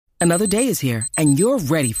Another day is here, and you're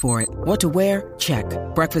ready for it. What to wear? Check.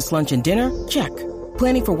 Breakfast, lunch, and dinner? Check.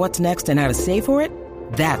 Planning for what's next and how to save for it?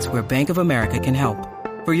 That's where Bank of America can help.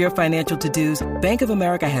 For your financial to-dos, Bank of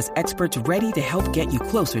America has experts ready to help get you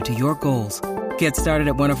closer to your goals. Get started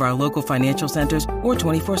at one of our local financial centers or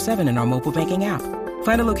 24/7 in our mobile banking app.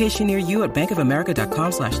 Find a location near you at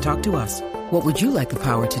bankofamerica.com/talktous. What would you like the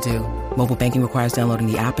power to do? Mobile banking requires downloading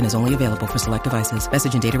the app and is only available for select devices.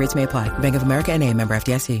 Message and data rates may apply. Bank of America N.A., member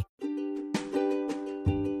FDIC.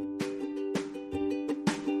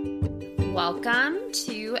 Welcome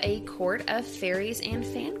to A Court of Fairies and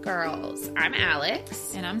Fangirls. I'm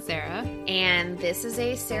Alex. And I'm Sarah. And this is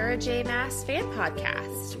a Sarah J. Maas fan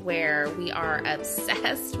podcast where we are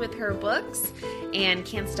obsessed with her books and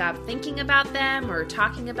can't stop thinking about them or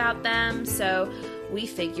talking about them. So we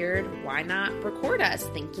figured, why not record us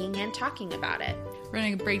thinking and talking about it? We're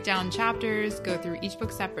going to break down chapters, go through each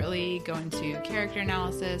book separately, go into character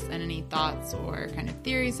analysis and any thoughts or kind of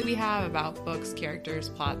theories that we have about books, characters,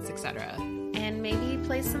 plots, etc. And maybe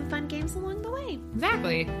play some fun games along the way.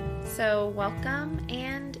 Exactly. So welcome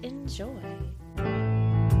and enjoy.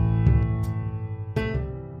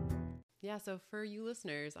 Yeah, so for you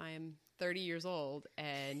listeners, I am 30 years old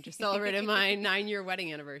and just celebrated my 9-year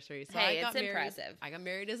wedding anniversary. So Hey, I got it's married, impressive. I got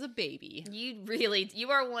married as a baby.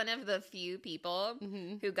 You are one of the few people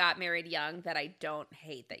who got married young that I don't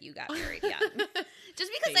hate that you got married young.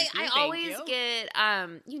 Just because I always get,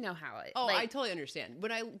 you know how it. Oh, I totally understand.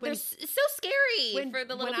 It's so scary for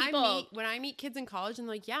the little people. When I meet kids in college and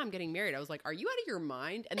they're like, yeah, I'm getting married. I was like, are you out of your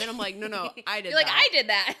mind? And then I'm like, no, I did You're like, that. I did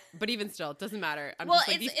that. But even still, it doesn't matter. I'm Well, just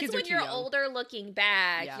like, these kids it's are when too you're young. older looking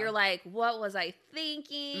back, Yeah. you're like, what was I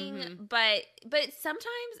thinking? But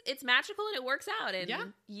sometimes it's magical and it works out.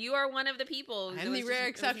 And you are one of the people. I'm the rare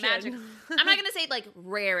exception. I'm not going to say like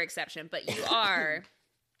rare exception, but you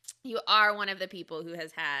are one of the people who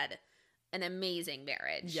has had an amazing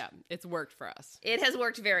marriage. Yeah, it's worked for us. It has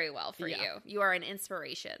worked very well for Yeah. you. You are an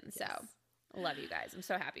inspiration. So Yes. I love you guys. I'm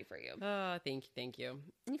so happy for you. Oh, thank you.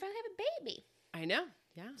 And you finally have a baby. I know.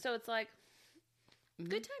 Yeah. So it's like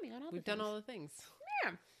good timing on all We've the things. done all the things.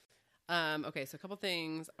 Yeah. Okay, so a couple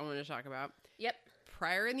things I wanted to talk about. Yep.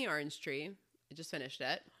 Prior in the Orange Tree, I just finished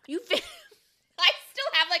it. I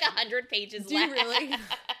still have like 100 pages Do you left. really? How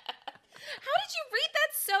did you read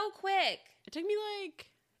that so quick? It took me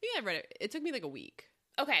I read it. It took me like a week.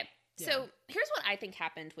 Okay, Yeah. so here's what I think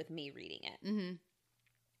happened with me reading it. Mm-hmm.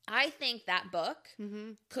 I think that book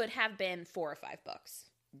Mm-hmm. could have been 4 or 5 books.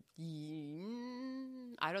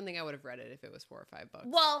 I don't think I would have read it if it was 4 or 5 books.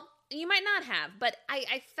 Well, you might not have, but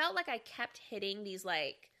I felt like I kept hitting these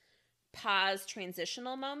like pause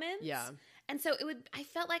transitional moments. Yeah. And so I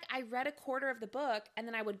felt like I read a quarter of the book and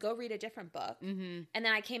then I would go read a different book. Mm-hmm. And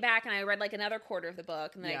then I came back and I read like another quarter of the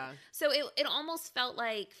book. And so it almost felt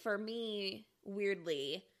like for me,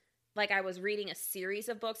 weirdly, like I was reading a series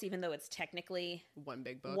of books, even though it's technically One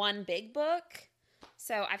big book. one big book.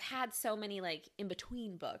 So I've had so many like in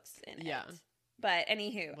between books in it. But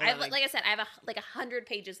anywho, Well, like I said, I have 100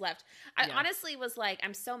 pages left. I honestly was like,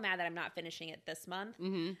 I'm so mad that I'm not finishing it this month.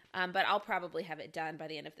 Mm-hmm. But I'll probably have it done by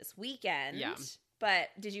the end of this weekend. Yeah. But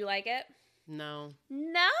did you like it? No.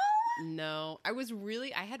 No? I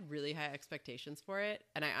had really high expectations for it,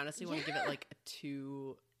 and I honestly want to give it like a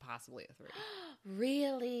 2, possibly a 3.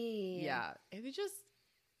 Really? Yeah. It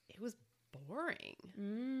was boring.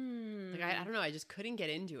 Like, I don't know. I just couldn't get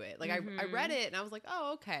into it. Like, I read it, and I was like,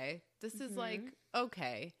 oh, okay. This is like,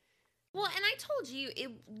 okay. Well, and I told you, it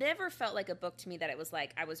never felt like a book to me that it was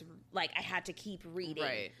like, I had to keep reading.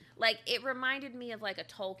 Right. Like, it reminded me of like a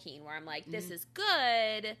Tolkien where I'm like, this is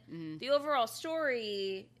good. The overall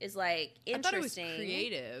story is like interesting. I thought it was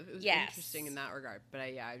creative. It was interesting in that regard. But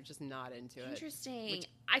I'm just not into it. Interesting.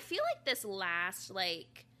 I feel like this last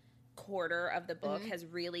like quarter of the book has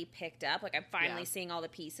really picked up. Like I'm finally seeing all the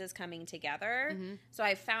pieces coming together. So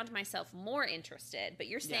I found myself more interested. But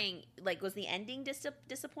you're saying like, was the ending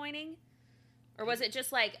disappointing? Or was it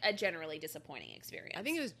just like a generally disappointing experience? I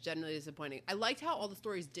think it was generally disappointing. I liked how all the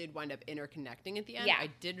stories did wind up interconnecting at the end. Yeah. I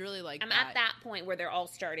did really like I'm that. at that point where they're all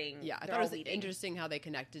starting. Yeah, I they're thought it all was leading. interesting how they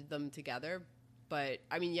connected them together. But,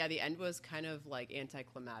 I mean, the end was kind of like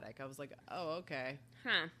anticlimactic. I was like, oh, okay.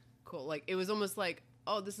 Huh. Cool. Like, it was almost like,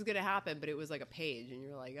 oh, this is going to happen, but it was like a page, and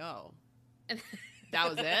you're like, oh, that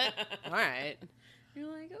was it? All right. You're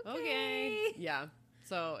like, okay. Yeah.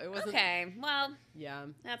 So, it wasn't. Okay. Well, Yeah.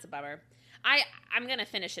 that's a bummer. I'm going to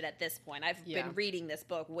finish it at this point. I've been reading this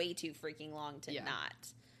book way too freaking long to not.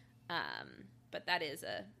 But that is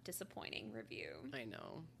a disappointing review. I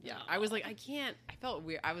know. Yeah. Aw. I was like, I felt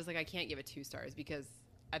weird. I was like, I can't give it 2 stars because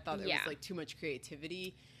I thought there was like too much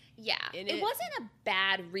creativity. It wasn't a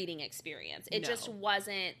bad reading experience. It just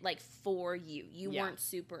wasn't like for you. You weren't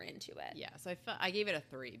super into it. Yeah, so I gave it a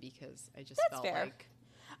 3 because I just felt fair. like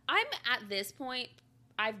I'm at this point.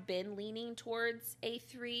 I've been leaning towards a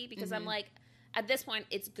 3 because I'm like, at this point,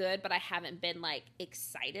 it's good, but I haven't been like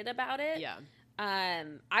excited about it. Yeah.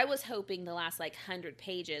 I was hoping the last like 100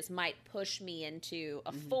 pages might push me into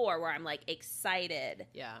a 4 where I'm like excited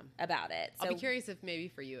about it. So I'll be curious if maybe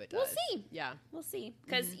for you it does. We'll see. Yeah. We'll see.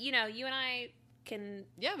 Because, you know, you and I can...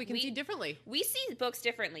 Yeah, we can see differently. We see books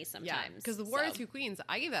differently sometimes. Yeah, because The War of Two Queens,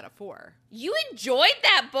 I gave that a 4. You enjoyed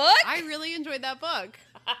that book? I really enjoyed that book.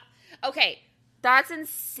 Okay. That's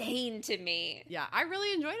insane to me. Yeah, I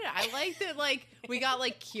really enjoyed it. I liked it. Like, we got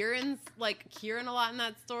Kieran a lot in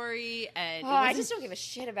that story, and I just don't give a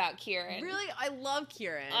shit about Kieran. Really, I love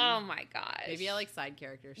Kieran. Oh my gosh. Maybe I like side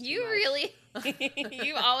characters too You much. really,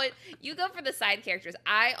 you go for the side characters.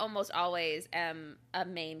 I almost always am a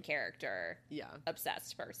main character,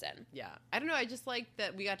 obsessed person. Yeah, I don't know. I just like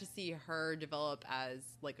that we got to see her develop as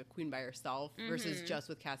like a queen by herself versus just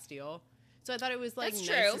with Castile. So I thought it was like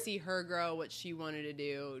nice to see her grow what she wanted to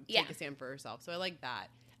do, take a stand for herself. So I like that.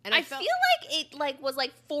 And I feel like it was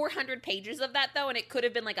like 400 pages of that though, and it could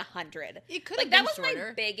have been like 100. It could have been shorter. That was my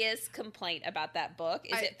shorter. biggest complaint about that book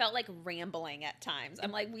is it felt like rambling at times.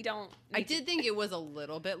 I'm like, we don't. I did think it was a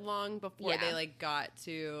little bit long before they like got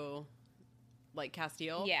to like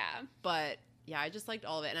Castile. Yeah, but. Yeah, I just liked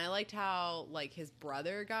all of it. And I liked how, like, his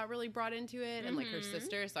brother got really brought into it and, like, her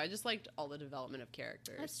sister. So I just liked all the development of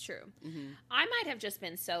characters. That's true. I might have just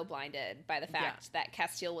been so blinded by the fact that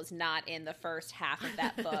Castile was not in the first half of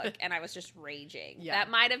that book, and I was just raging. Yeah.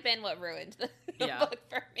 That might have been what ruined the book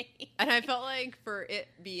for me. And I felt like for it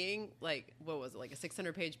being, like, what was it, like a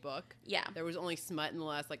 600-page book? Yeah. There was only smut in the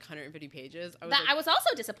last, like, 150 pages. I was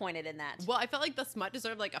also disappointed in that. Well, I felt like the smut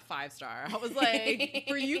deserved, like, a 5-star. I was like,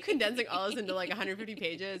 for you condensing all this into like 150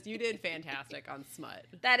 pages, you did fantastic on smut.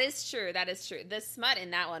 That is true. The smut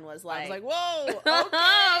in that one was like... I was like,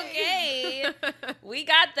 whoa, okay. We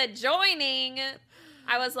got the joining.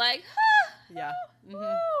 I was like, yeah. All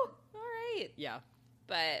right. Yeah.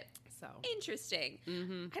 But... So interesting.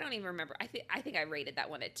 I don't even remember. I think I rated that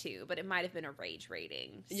one a 2, but it might have been a rage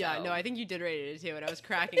rating. So. Yeah, no, I think you did rate it a 2, and I was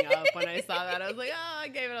cracking up when I saw that. I was like, I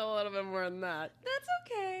gave it a little bit more than that. That's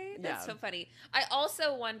okay. That's so funny. I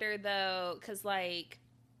also wonder though, because like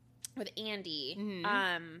with Andy,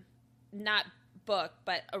 not book,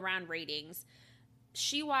 but around ratings.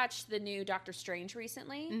 She watched the new Doctor Strange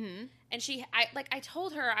recently, and I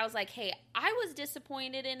told her, I was like, hey, I was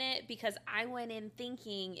disappointed in it because I went in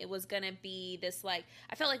thinking it was going to be this, like,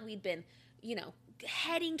 I felt like we'd been, you know,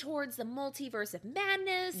 heading towards the multiverse of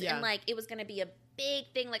madness, and, like, it was going to be a big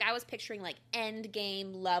thing. Like, I was picturing, like,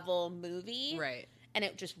 Endgame level movie. Right. And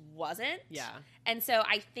it just wasn't. Yeah. And so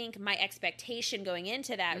I think my expectation going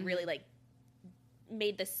into that really, like,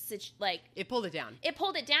 made the like it pulled it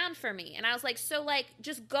down for me, and I was like, so like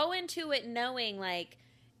just go into it knowing like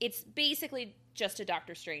it's basically just a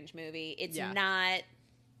Doctor Strange movie. It's not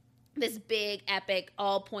this big epic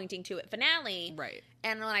all pointing to it finale, right?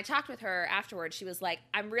 And when I talked with her afterwards, she was like,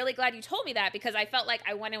 I'm really glad you told me that because I felt like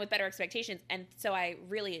I went in with better expectations, and so I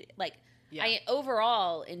really like I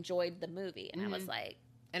overall enjoyed the movie, and I was like.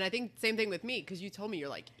 And I think same thing with me, because you told me, you're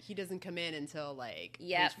like, he doesn't come in until like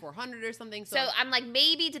page 400 or something. So I'm like,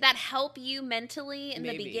 maybe did that help you mentally in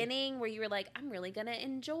the beginning where you were like, I'm really going to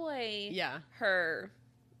enjoy her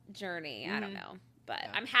journey? I don't know. But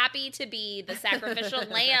I'm happy to be the sacrificial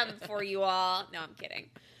lamb for you all. No, I'm kidding.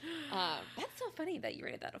 That's so funny that you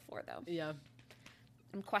rated that a 4, though. Yeah.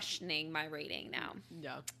 I'm questioning my rating now.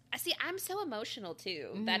 Yeah. I see, I'm so emotional,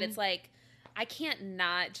 too, that it's like, I can't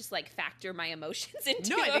not just like factor my emotions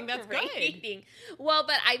into I think that's rating. Good. Well,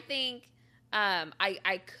 but I think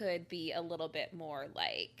I could be a little bit more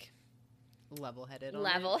like level-headed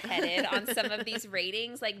on some of these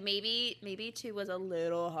ratings. Like maybe 2 was a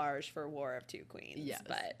little harsh for War of Two Queens. Yes.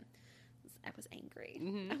 But I was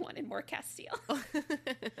angry. I wanted more Castile.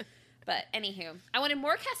 But anywho, I wanted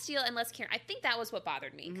more Castile and less Kieran. I think that was what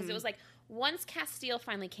bothered me because it was like once Castile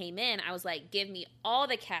finally came in, I was like, give me all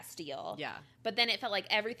the Castile. Yeah. But then it felt like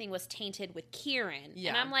everything was tainted with Kieran. Yeah.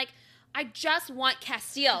 And I'm like, I just want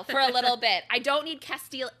Castile for a little bit. I don't need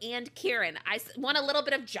Castile and Kieran. I want a little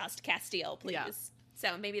bit of just Castile, please. Yeah.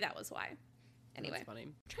 So maybe that was why. Anyway, that's funny.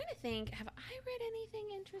 I'm trying to think, have I read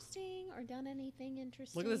anything interesting or done anything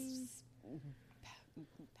interesting? Look at this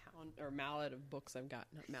pound or mallet of books I've got.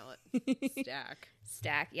 Not mallet.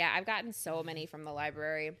 Stack. Yeah, I've gotten so many from the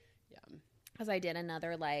library. Yeah. Because I did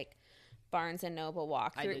another, like, Barnes and Noble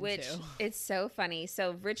walkthrough, which too. It's so funny.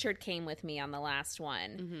 So Richard came with me on the last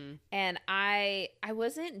one, and I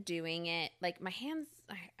wasn't doing it like my hands.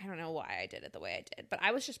 I don't know why I did it the way I did, but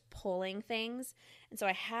I was just pulling things, and so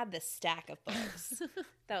I had this stack of books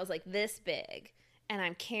that was like this big, and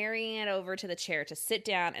I'm carrying it over to the chair to sit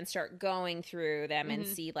down and start going through them and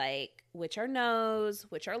see like which are no's,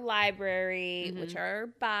 which are library, which are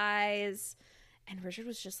buys, and Richard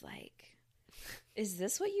was just like, is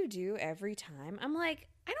this what you do every time? I'm like,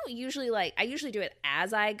 I usually do it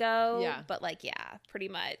as I go. Yeah. But like, yeah, pretty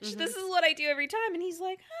much. This is what I do every time. And he's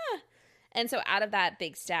like, huh. And so out of that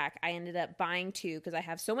big stack, I ended up buying 2 because I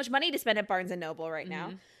have so much money to spend at Barnes & Noble right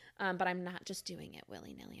now. But I'm not just doing it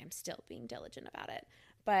willy-nilly. I'm still being diligent about it.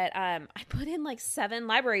 But I put in like 7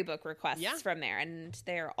 library book requests from there, and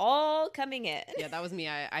they're all coming in. Yeah, that was me.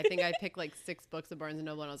 I think I picked like 6 books at Barnes &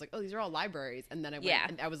 Noble, and I was like, oh, these are all libraries. And then I went,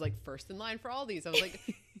 and I was like first in line for all these. I was like,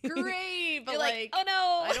 great. But like, oh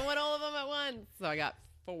no, I don't want all of them at once. So I got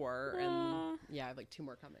 4, and I have like 2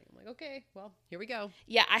 more coming. I'm like, okay, well, here we go.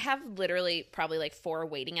 Yeah, I have literally probably like 4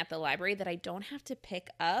 waiting at the library that I don't have to pick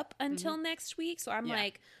up until next week. So I'm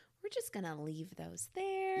like, we're just going to leave those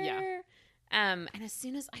there. Yeah. And as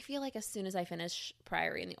soon as I finish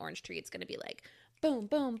Priory and the Orange Tree, it's going to be like boom,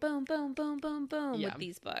 boom, boom, boom, boom, boom, boom with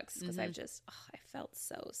these books because I felt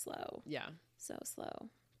so slow. Yeah. So slow.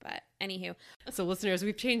 But anywho. So listeners,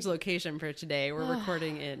 we've changed location for today. We're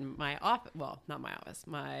recording in my office. Well, not my office.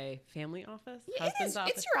 My family office. Yeah, husband's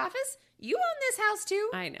office. It's your office. You own this house too.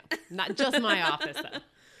 I know. Not just my office though.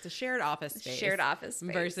 It's a shared office space. Shared office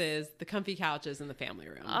space. Versus the comfy couches in the family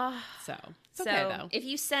room. So it's okay though. If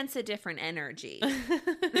you sense a different energy.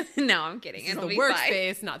 No, I'm kidding. It's the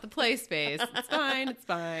workspace, not the play space. It's fine. It's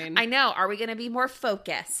fine. I know. Are we going to be more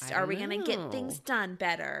focused? Are we going to get things done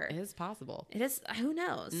better? It is possible. It is. Who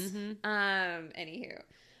knows? Anywho.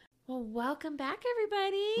 Well, welcome back,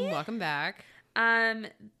 everybody. Welcome back.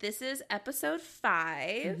 This is episode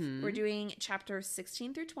 5. We're doing chapters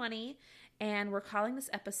 16 through 20. And we're calling this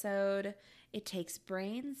episode, It Takes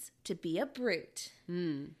Brains to Be a Brute.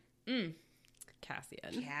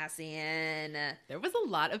 Cassian. There was a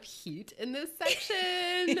lot of heat in this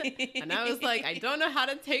section. And I was like, I don't know how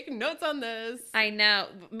to take notes on this. I know.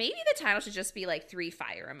 Maybe the title should just be like 3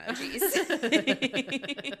 fire emojis.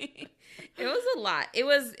 It was a lot. It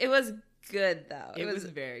was good though. It was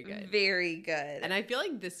very good. Very good. And I feel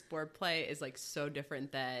like this wordplay is like so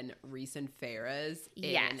different than recent Farah's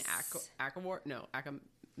in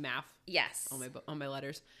Math. Yes. On my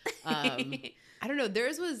letters. I don't know.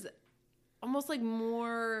 Theirs was almost like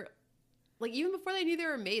more like even before they knew they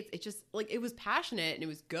were mates, it just like it was passionate and it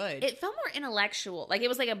was good. It felt more intellectual. Like it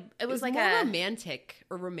was more romantic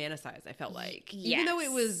or romanticized, I felt like. Yes. Even though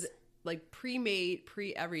it was like pre-mate,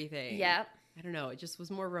 pre-everything. Yep. I don't know. It just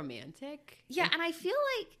was more romantic. Yeah, and I feel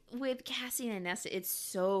like with Cassian and Nesta, it's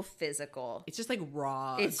so physical. It's just like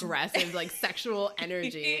raw, aggressive, like sexual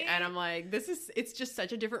energy. And I'm like, it's just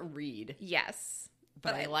such a different read. Yes.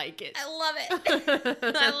 But I like it. I love it.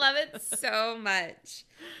 I love it so much.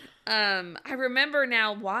 I remember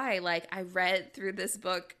now why. Like, I read through this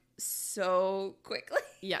book so quickly.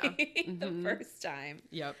 Yeah. The first time.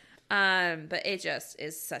 Yep. But it just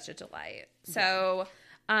is such a delight. So...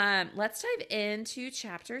 let's dive into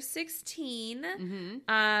chapter 16.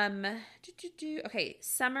 Okay,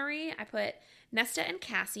 summary. I put Nesta and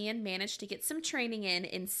Cassian managed to get some training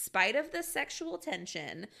in spite of the sexual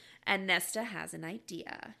tension, and Nesta has an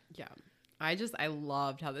idea. Yeah. I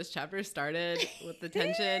loved how this chapter started with the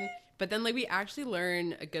tension. But then, like, we actually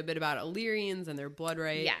learn a good bit about Illyrians and their blood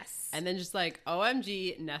right. Yes. And then just, like,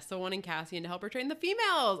 OMG, Nesta wanting Cassian to help her train the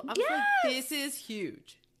females. I was like, this is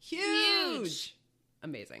huge. Huge.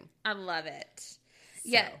 Amazing. I love it. So.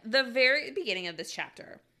 Yeah, the very beginning of this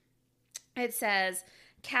chapter, it says,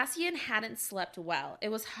 Cassian hadn't slept well. It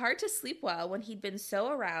was hard to sleep well when he'd been so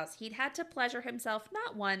aroused. He'd had to pleasure himself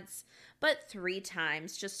not once, but 3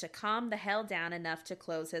 times just to calm the hell down enough to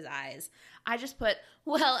close his eyes. I just put,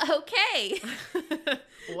 well, okay.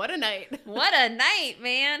 What a night. What a night,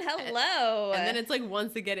 man. Hello. And then it's like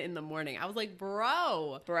once again in the morning. I was like,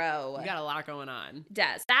 bro. You got a lot going on.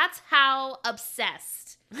 That's how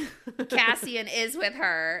obsessed Cassian is with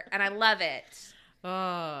her, and I love it.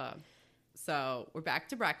 So we're back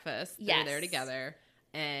to breakfast. Yes. They're there together.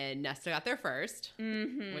 And Nesta got there first,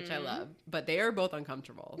 which I love. But they are both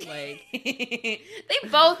uncomfortable. Like they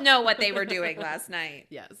both know what they were doing last night.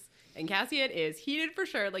 Yes. And Cassian is heated for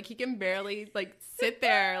sure. Like he can barely like sit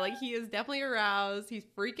there. Like he is definitely aroused. He's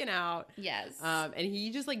freaking out. Yes. And he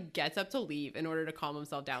just like gets up to leave in order to calm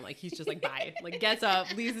himself down. Like he's just like bye. Like gets up,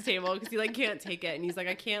 leaves the table because he like can't take it. And he's like,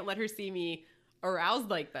 I can't let her see me aroused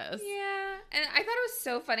like this. Yeah. And I thought it was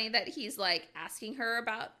so funny that he's like asking her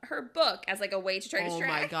about her book as like a way to try to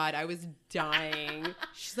distract. Oh my God, I was dying.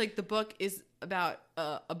 She's like, the book is about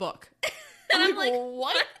a book. And I'm like,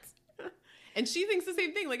 what? And she thinks the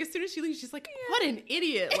same thing. Like, as soon as she leaves, she's like, what an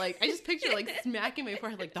idiot. Like, I just picture like smacking my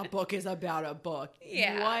forehead like, the book is about a book.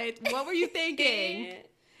 Yeah. What were you thinking?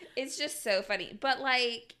 It's just so funny. But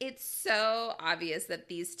like, it's so obvious that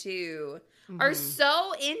these two are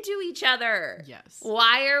so into each other. Yes.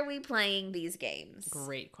 Why are we playing these games?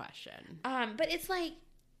 Great question. But it's like,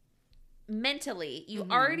 mentally, you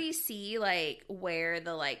already see like where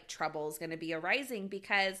the like trouble's going to be arising,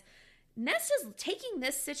 because Nesta's taking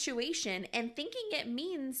this situation and thinking it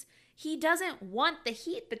means he doesn't want the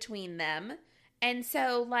heat between them. And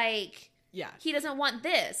so, like, he doesn't want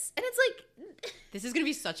this. And it's like, this is going to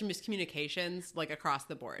be such a miscommunications, like, across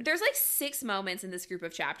the board. There's like 6 moments in this group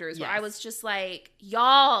of chapters where I was just like,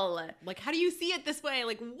 y'all. Like, how do you see it this way?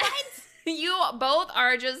 Like, what? You both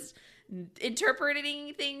are just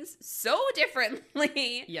interpreting things so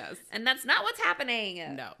differently. Yes. And that's not what's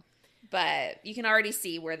happening. No. But you can already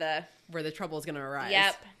see where the trouble is going to arise.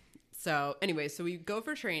 Yep. So anyway, so we go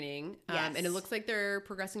for training, and it looks like they're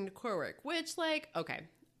progressing to core work, which, like, okay,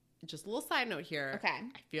 just a little side note here. Okay.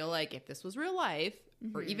 I feel like if this was real life,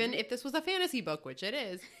 or even if this was a fantasy book, which it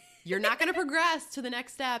is, you're not going to progress to the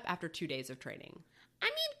next step after 2 days of training. I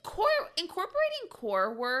mean, incorporating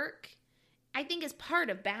core work, I think, is part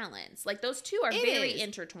of balance. Like, those two are very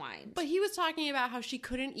intertwined. But he was talking about how she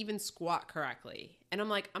couldn't even squat correctly. And I'm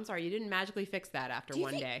like, I'm sorry, you didn't magically fix that after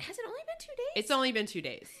one day. Has it only been 2 days? It's only been 2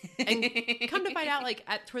 days. And come to find out, like,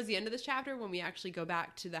 towards the end of this chapter, when we actually go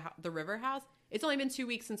back to the river house, it's only been 2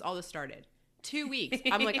 weeks since all this started. 2 weeks.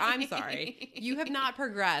 I'm like, I'm sorry. You have not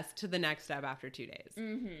progressed to the next step after 2 days.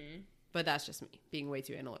 Mm-hmm. But that's just me being way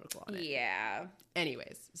too analytical on it. Yeah.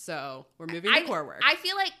 Anyways, so we're moving to core work. I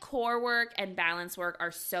feel like core work and balance work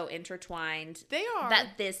are so intertwined. They are.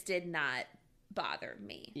 That this did not bother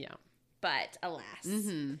me. Yeah. But alas.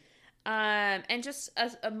 Mm-hmm. And just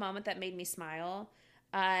a moment that made me smile.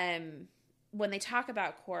 When they talk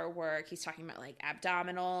about core work, he's talking about like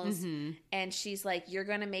abdominals. Mm-hmm. And she's like, you're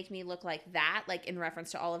going to make me look like that. Like in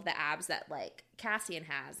reference to all of the abs that like Cassian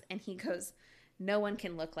has. And he goes, no one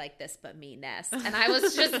can look like this but me, Ness. And I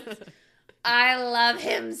was just, I love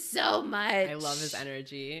him so much. I love his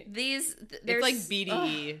energy. It's like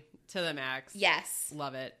BDE to the max. Yes.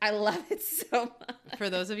 Love it. I love it so much. For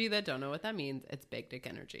those of you that don't know what that means, it's big dick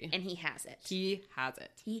energy. And he has it. He has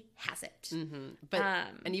it. He has it. Mm-hmm. But,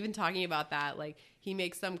 and even talking about that, like, he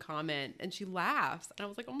makes some comment and she laughs. And I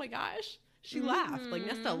was like, oh my gosh. She laughed. Like,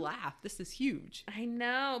 Nesta laughed. This is huge. I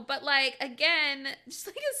know. But, like, again, just,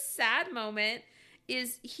 like, a sad moment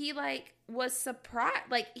is he, like, was surprised.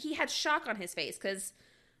 Like, he had shock on his face because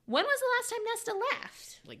when was the last time Nesta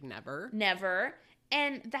laughed? Like, never. Never.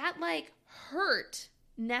 And that, like, hurt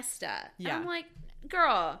Nesta. Yeah. And I'm like,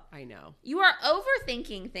 girl. I know. You are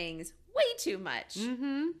overthinking things way too much.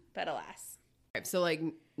 Mm-hmm. But alas. Right, so, like,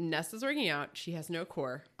 Nesta's working out. She has no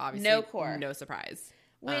core. Obviously. No core. No surprise.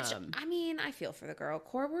 Which, I mean, I feel for the girl.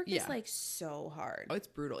 Core work is, like, so hard. Oh, it's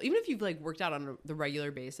brutal. Even if you've, like, worked out on the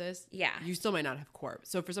regular basis, you still might not have core.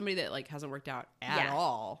 So for somebody that, like, hasn't worked out at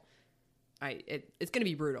all, it's going to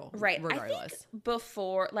be brutal. Right. Regardless. I think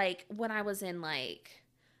before, like, when I was in, like,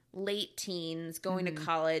 late teens, going to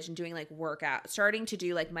college and doing, like, starting to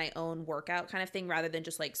do, like, my own workout kind of thing rather than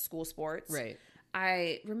just, like, school sports. Right.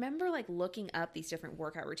 I remember, like, looking up these different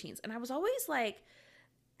workout routines. And I was always, like,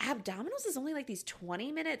 abdominals is only like these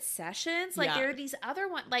 20-minute sessions. Like there are these other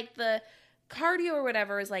ones, like the cardio or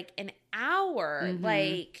whatever is like an hour. Mm-hmm.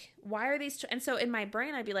 Like, why are these? And so in my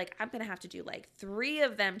brain, I'd be like, I'm going to have to do like 3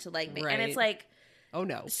 of them to like make. Right. And it's like, oh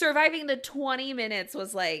no, surviving the 20 minutes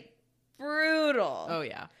was like brutal. Oh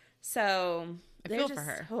yeah. So I feel for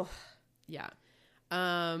her. Oh. Yeah.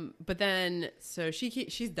 But then, so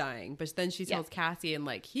she's dying, but then she tells Cassian,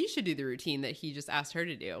 like, he should do the routine that he just asked her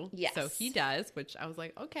to do. Yes. So he does, which I was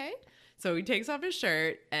like, okay. So he takes off his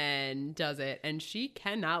shirt and does it, and she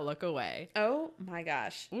cannot look away. Oh my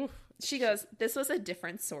gosh. Oof. She goes, this was a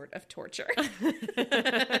different sort of torture.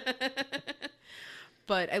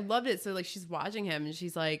 But I loved it. So, like, she's watching him, and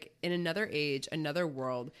she's like, in another age, another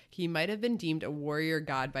world, he might have been deemed a warrior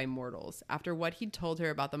god by mortals. After what he'd told her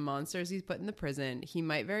about the monsters he's put in the prison, he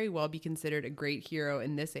might very well be considered a great hero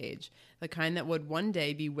in this age, the kind that would one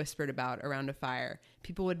day be whispered about around a fire.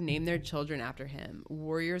 People would name their children after him.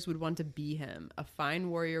 Warriors would want to be him. A fine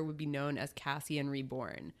warrior would be known as Cassian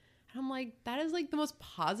Reborn. And I'm like, that is like the most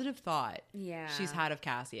positive thought she's had of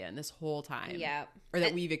Cassian this whole time. Yeah. Or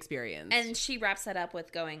that we've experienced. And she wraps that up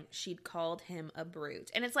with going, she'd called him a brute.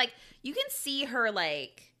 And it's like, you can see her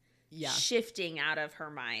like shifting out of her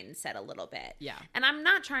mindset a little bit. Yeah. And I'm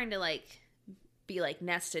not trying to like be like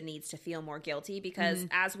Nesta needs to feel more guilty because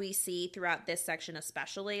as we see throughout this section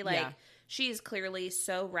especially, like she's clearly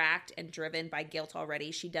so racked and driven by guilt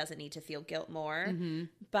already. She doesn't need to feel guilt more.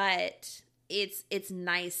 But it's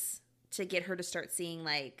nice to get her to start seeing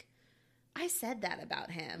like, I said that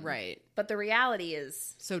about him. Right. But the reality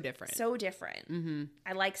is so different. So different.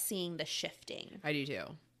 I like seeing the shifting. I do too.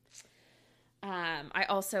 I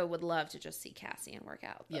also would love to just see Cassian work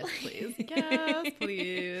out. Yes, please. Yes,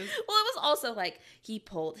 please. Well, it was also like he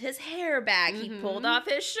pulled his hair back. He pulled off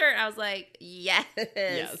his shirt. I was like, yes.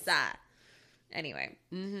 Anyway.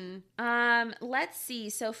 Let's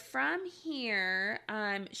see. So from here,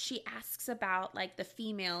 she asks about like the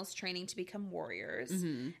females training to become warriors.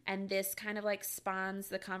 And this kind of like spawns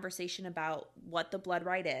the conversation about what the blood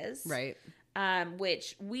rite is. Right.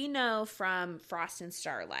 Which we know from Frost and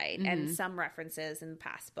Starlight and some references in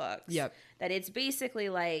past books. Yep. That it's basically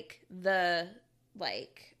like the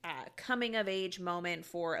coming of age moment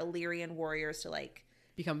for Illyrian warriors to like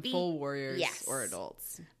become full warriors or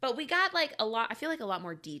adults. But we got like a lot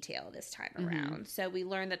more detail this time around. So we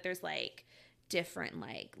learned that there's like different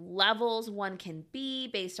like levels one can be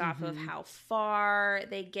based off of how far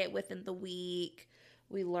they get within the week.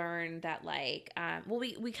 We learned that like,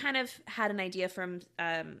 we kind of had an idea from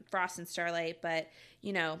Frost and Starlight, but,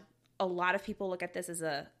 you know, a lot of people look at this as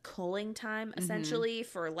a culling time, essentially,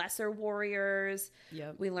 for lesser warriors.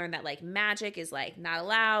 Yep. We learned that like magic is like not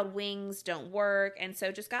allowed, wings don't work. And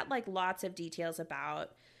so just got like lots of details about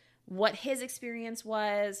what his experience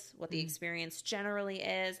was, what the experience generally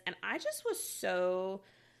is. And I just was so,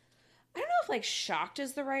 I don't know if like shocked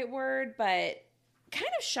is the right word, but kind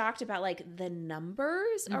of shocked about like the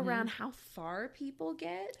numbers around how far people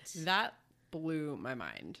get. That blew my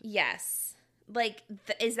mind. Yes. Like,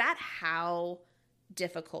 is that how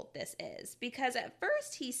difficult this is? Because at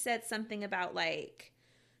first he said something about like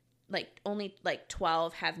only like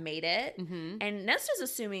 12 have made it. And Nesta's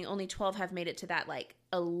assuming only 12 have made it to that like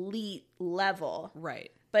elite level.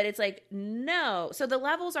 Right. But it's like, no. So the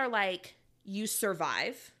levels are like, you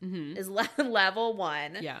survive is level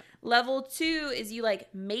 1. Yeah. Level 2 is you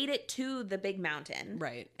like made it to the big mountain.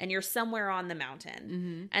 Right. And you're somewhere on the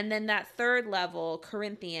mountain. And then that third level,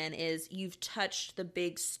 Corinthian, is you've touched the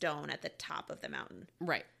big stone at the top of the mountain.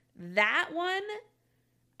 Right. That one.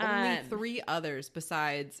 Only 3 others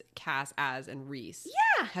besides Cass, Az, and Rhys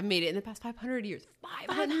have made it in the past 500 years.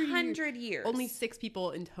 500 years. Only 6 people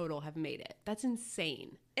in total have made it. That's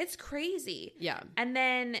insane. It's crazy. Yeah. And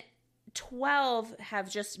then 12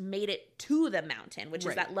 have just made it to the mountain, which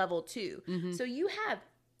is that level 2. So you have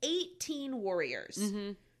 18 warriors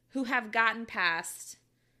who have gotten past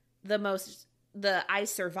the I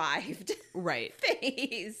survived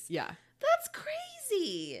phase. Yeah. That's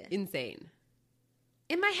crazy. Insane.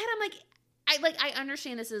 In my head, I'm like, I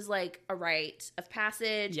understand this is like a rite of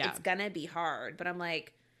passage. Yeah. It's gonna be hard, but I'm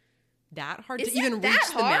like, that hard is to even that reach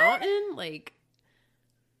the hard? mountain? Like,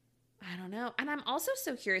 I don't know. And I'm also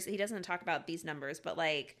so curious. He doesn't talk about these numbers, but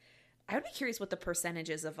like, I would be curious what the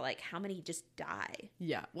percentages of like how many just die.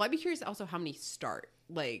 Yeah. Well, I'd be curious also how many start.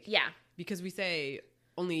 Like, yeah, because we say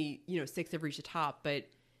only 6 have reached the top, but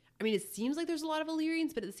I mean, it seems like there's a lot of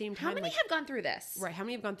Illyrians, but at the same time, how many have gone through this? Right. How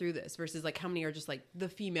many have gone through this versus like how many are just like the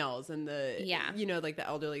females and the like the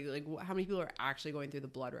elderly? Like how many people are actually going through the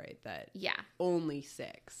blood rite? That only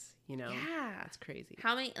 6. Yeah, that's crazy.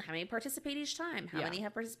 How many participate each time? How many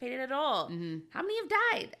have participated at all? How many have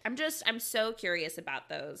died? I'm so curious about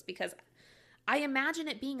those because I imagine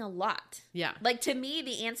it being a lot. Yeah, like to me,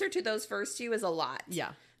 the answer to those first 2 is a lot.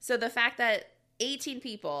 Yeah. So the fact that 18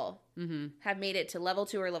 people have made it to level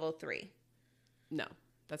 2 or level 3. No,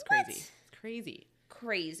 that's crazy. It's crazy.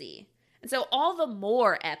 Crazy. And so all the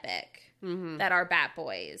more epic that our Bat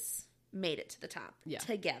Boys made it to the top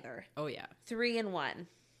together. Oh, yeah. 3 in 1.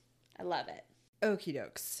 I love it. Okie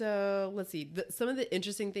doke. So let's see. Some of the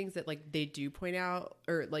interesting things that like they do point out,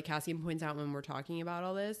 or like Cassian points out when we're talking about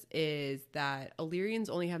all this, is that Illyrians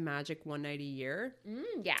only have magic one night a year.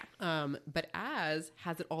 Yeah. But Az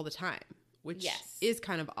has it all the time, which is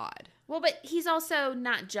kind of odd. Well, but he's also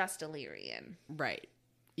not just Illyrian. Right.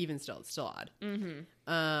 Even still, it's still odd.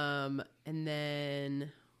 And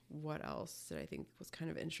then what else did I think was kind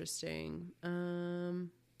of interesting?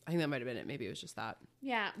 I think that might have been it. Maybe it was just that.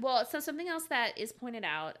 Yeah. Well, so something else that is pointed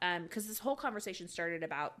out, because this whole conversation started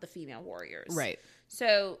about the female warriors. Right.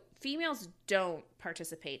 So females don't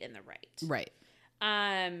participate in the rite. Right.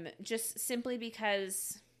 Just simply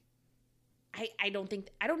because I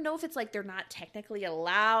don't know if it's like they're not technically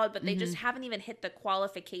allowed, but they just haven't even hit the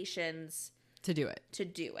qualifications to do it.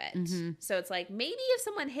 Mm-hmm. So it's like, maybe if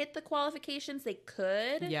someone hit the qualifications, they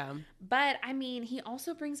could. Yeah. But I mean, he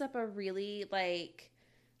also brings up a really like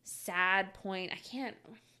sad point. I'm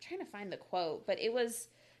trying to find the quote, but it was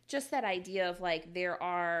just that idea of like, there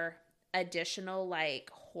are additional like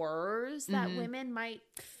horrors that women might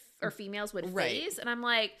or females would face. And I'm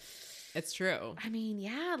like, it's true. I mean,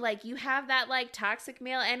 yeah, like you have that like toxic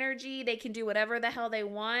male energy. They can do whatever the hell they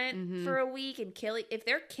want for a week and if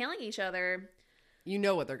they're killing each other. You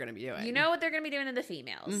know what they're going to be doing. You know what they're going to be doing to the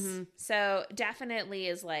females. So definitely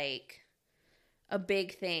is like a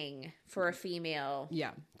big thing for a female.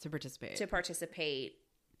 Yeah, to participate.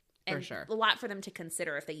 And for sure. A lot for them to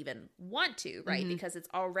consider if they even want to, right? Because it's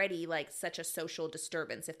already like such a social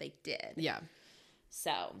disturbance if they did. Yeah.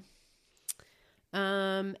 So.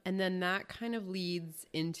 And then that kind of leads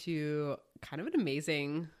into kind of an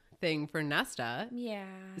amazing thing for Nesta. Yeah.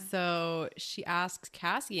 So she asks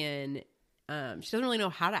Cassian, she doesn't really know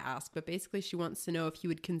how to ask, but basically she wants to know if he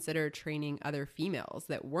would consider training other females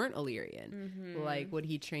that weren't Illyrian. Like, would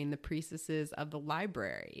he train the priestesses of the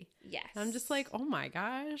library? Yes. And I'm just like, oh my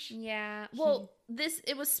gosh. Yeah. Well,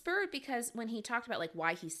 it was spurred because when he talked about like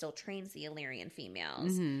why he still trains the Illyrian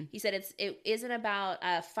females, he said it isn't about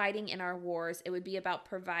fighting in our wars. It would be about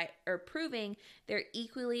proving they're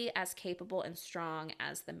equally as capable and strong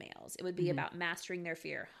as the males. It would be about mastering their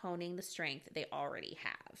fear, honing the strength they already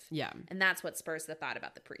have. Yeah. And that's what spurs the thought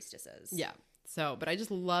about the priestesses. Yeah. So, but I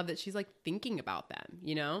just love that she's like thinking about them,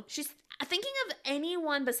 you know? She's thinking of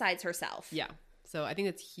anyone besides herself. Yeah. So I think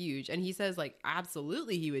that's huge. And he says like,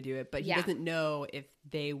 absolutely he would do it, but he doesn't know if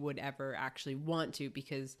they would ever actually want to,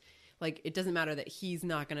 because like, it doesn't matter that he's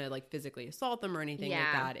not going to like physically assault them or anything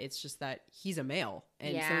like that. It's just that he's a male,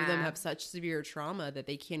 and some of them have such severe trauma that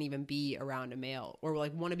they can't even be around a male or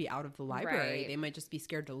like want to be out of the library. Right. They might just be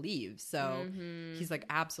scared to leave. So he's like,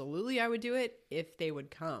 absolutely, I would do it if they would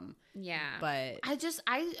come. Yeah. But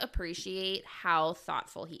I appreciate how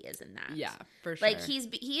thoughtful he is in that. Yeah, for sure. Like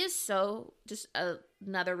he is so just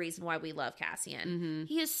another reason why we love Cassian.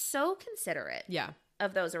 He is so considerate. Yeah.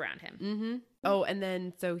 Of those around him. Oh, and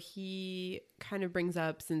then so he kind of brings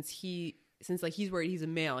up since like he's worried he's a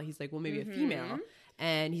male, he's like, well, maybe a female,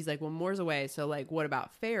 and he's like, well, Moore's away, so like, what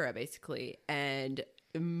about Farah, basically? And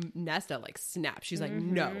Nesta like snaps. She's like,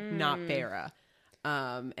 no, not Farah.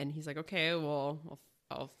 And he's like, okay, well,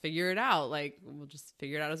 I'll figure it out. Like, we'll just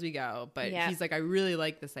figure it out as we go. But he's like, I really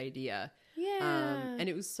like this idea. Yeah. And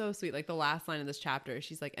it was so sweet. Like the last line of this chapter,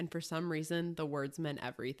 she's like, and for some reason, the words meant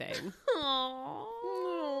everything. Aww.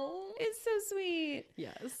 It's so sweet.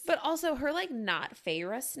 Yes. But also her like not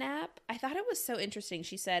Farah snap, I thought it was so interesting.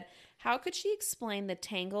 She said, how could she explain the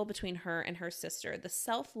tangle between her and her sister, the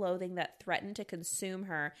self-loathing that threatened to consume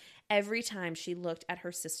her every time she looked at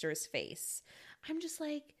her sister's face? I'm just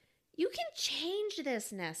like, you can change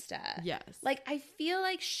this, Nesta. Yes. Like, I feel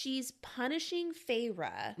like she's punishing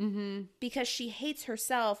Farah because she hates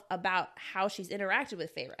herself about how she's interacted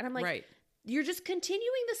with Farah. And I'm like, you're just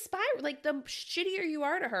continuing the spiral. Like, the shittier you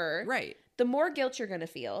are to her, the more guilt you're going to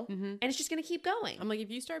feel. And it's just going to keep going. I'm like, if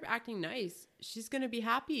you start acting nice, she's going to be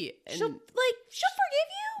happy. And she'll forgive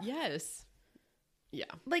you. Yes. Yeah.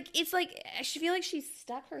 Like, it's like, I feel like she's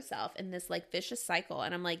stuck herself in this like vicious cycle.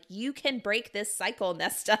 And I'm like, you can break this cycle,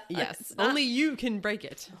 Nesta. Yes. Only you can break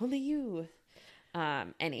it. Only you.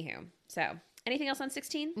 Anywho. So, anything else on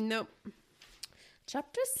 16? Nope.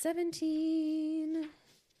 Chapter 17.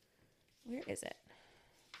 Where is it?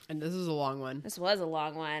 And this is a long one. This was a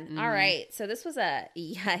long one. All right. So this was a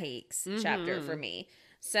yikes chapter for me.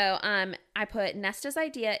 So I put, Nesta's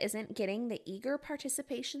idea isn't getting the eager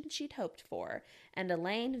participation she'd hoped for, and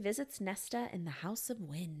Elaine visits Nesta in the House of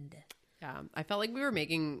Wind. Yeah, I felt like we were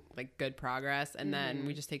making like good progress, and then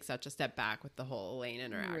we just take such a step back with the whole Elaine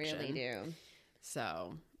interaction. We really do.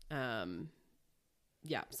 So,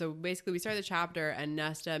 yeah. So basically, we start the chapter, and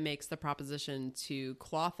Nesta makes the proposition to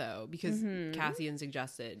Clotho because Cassian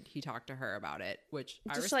suggested he talk to her about it, which I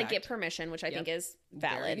respect. Just like get permission, which I think is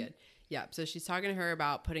valid. Very good. Yeah, so she's talking to her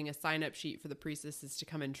about putting a sign-up sheet for the priestesses to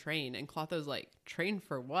come and train, and Clotho's like, train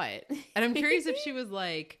for what? And I'm curious if she was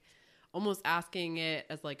like almost asking it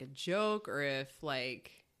as like a joke, or if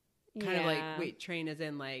like kind of like, wait, train as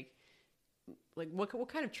in like what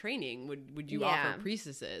kind of training would you offer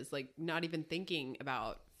priestesses? Like not even thinking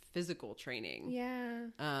about physical training.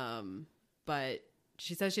 Yeah. But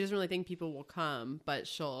she says she doesn't really think people will come, but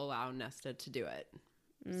she'll allow Nesta to do it.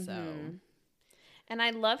 So... And I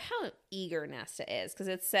love how eager Nesta is because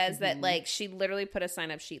it says that like she literally put a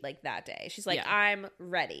sign-up sheet like that day. She's like, I'm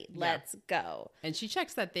ready. Let's go. And she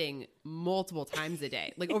checks that thing multiple times a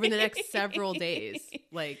day, like over the next several days.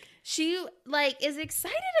 Like she like is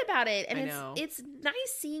excited about it, and it's nice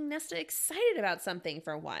seeing Nesta excited about something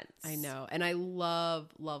for once. I know, and I love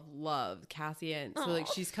Cassian. So like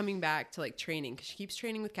she's coming back to like training because she keeps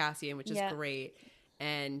training with Cassian, which is great.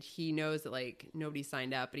 And he knows that, like, nobody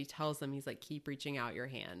signed up, but he tells them, he's like, keep reaching out your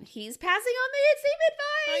hand. He's passing on the same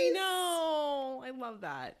advice. I know. I love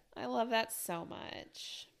that. I love that so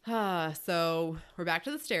much. So we're back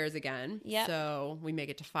to the stairs again. Yeah. So we make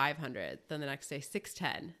it to 500. Then the next day,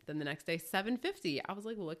 610. Then the next day, 750. I was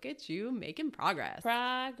like, look at you making progress.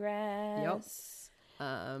 Progress.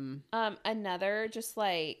 Yep. Another just,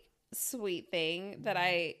 like, sweet thing that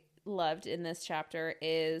I loved in this chapter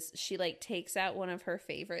is she like takes out one of her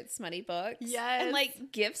favorite smutty books and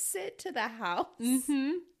like gifts it to the house. I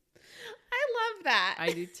love that.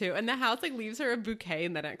 I do too. And the house like leaves her a bouquet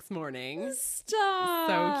the next morning. Stop.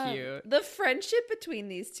 So cute. The friendship between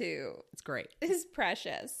these two, it's great, is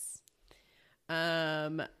precious.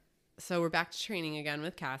 So we're back to training again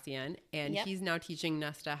with Cassian, and he's now teaching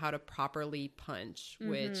Nesta how to properly punch,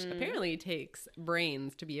 which apparently takes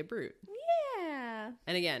brains to be a brute.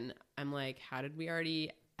 And again, I'm like, how did we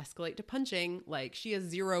already escalate to punching? Like, she has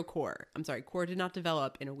 0 core. I'm sorry, core did not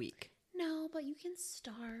develop in a week. No, but you can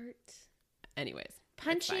start. Anyways.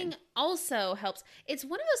 Punching also helps. It's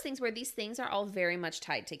one of those things where these things are all very much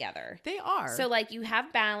tied together. They are. So, like, you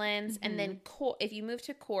have balance, and then core. If you move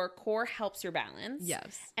to core helps your balance.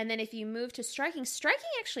 Yes. And then if you move to striking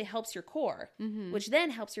actually helps your core, which then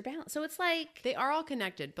helps your balance. So it's like... They are all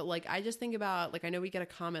connected, but, like, I just think about, like, I know we get a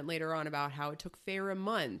comment later on about how it took Feyre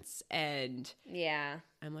months, and... Yeah.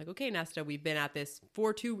 I'm like, okay, Nesta, we've been at this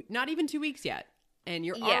for not even 2 weeks yet. And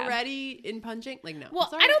you're already in punching? Like, no. Well,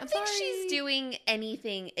 I don't think she's doing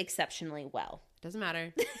anything exceptionally well. Doesn't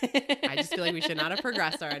matter. I just feel like we should not have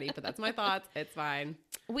progressed already, but that's my thoughts. It's fine.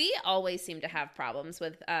 We always seem to have problems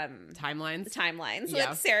with timelines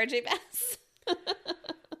with Sarah J. Maas.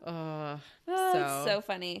 So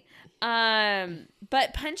funny.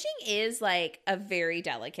 But punching is like a very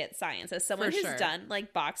delicate science. As someone who's done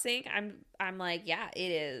like boxing, I'm like, yeah,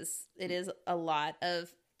 it is a lot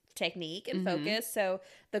of technique and focus. So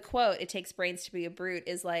the quote, "It takes brains to be a brute,"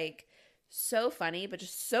 is like so funny, but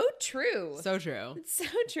just so true. So true. It's so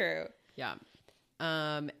true. Yeah.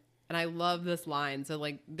 And I love this line. So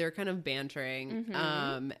like they're kind of bantering.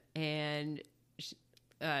 And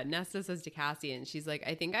Nesta says to Cassian, she's like,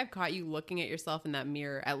 "I think I've caught you looking at yourself in that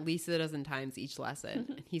mirror at least a dozen times each lesson."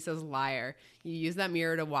 And he says, "Liar. You use that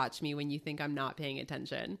mirror to watch me when you think I'm not paying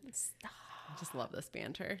attention." Stop. I just love this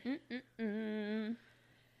banter.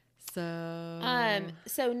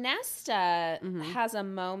 So Nesta has a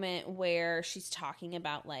moment where she's talking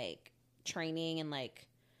about like training and like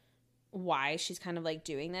why she's kind of like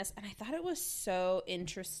doing this, and I thought it was so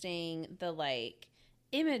interesting, the like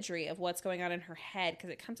imagery of what's going on in her head, because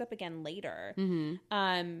it comes up again later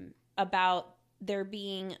about there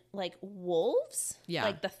being like wolves,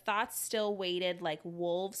 like the thoughts still waited like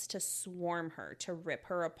wolves to swarm her, to rip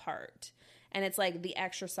her apart. And it's like the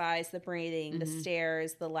exercise, the breathing, the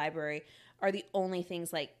stairs, the library are the only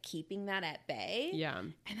things like keeping that at bay. Yeah.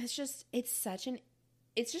 And it's just such an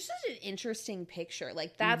interesting picture.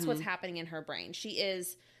 Like that's what's happening in her brain. She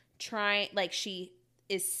is she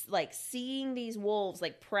is like seeing these wolves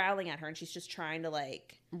like prowling at her, and she's just trying to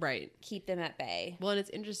like keep them at bay. Well, and it's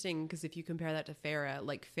interesting because if you compare that to Feyre,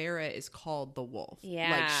 like Feyre is called the wolf.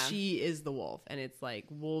 Yeah. Like she is the wolf, and it's like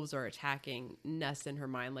wolves are attacking Nesta in her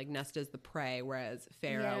mind. Like Nesta's the prey, whereas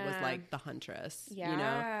Feyre was like the huntress. You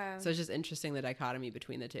know? So it's just interesting the dichotomy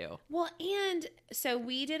between the two. Well, and so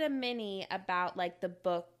we did a mini about like the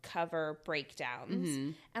book cover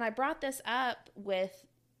breakdowns, and I brought this up with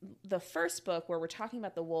the first book where we're talking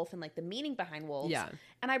about the wolf and like the meaning behind wolves. Yeah.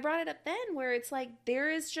 And I brought it up then where it's like there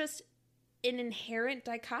is just an inherent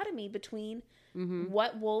dichotomy between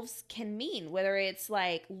what wolves can mean, whether it's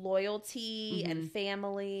like loyalty and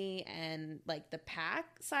family and like the pack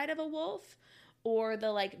side of a wolf, or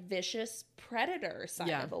the like vicious predator side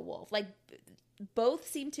of a wolf. Like both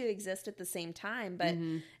seem to exist at the same time, but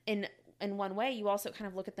in one way you also kind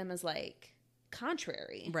of look at them as like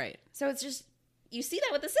contrary. Right. So it's just, you see that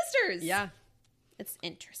with the sisters. Yeah. It's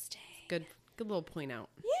interesting. Good little point out.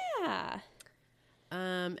 Yeah.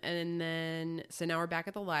 And then, so now we're back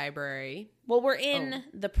at the library. Well, we're in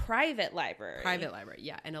the private library. Private library,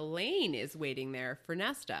 yeah. And Elaine is waiting there for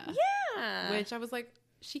Nesta. Yeah. Which I was like,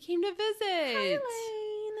 she came to visit.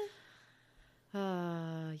 Hi,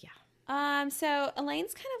 Elaine. Yeah. So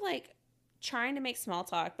Elaine's kind of like trying to make small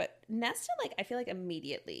talk, but Nesta, like, I feel like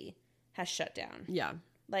immediately has shut down. Yeah.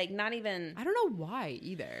 Like, not even... I don't know why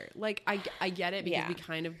either. Like, I get it because we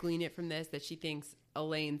kind of glean it from this that she thinks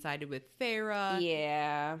Elaine sided with Feyre.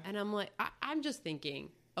 Yeah. And I'm like, I'm just thinking,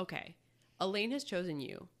 okay, Elaine has chosen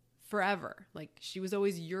you forever. Like, she was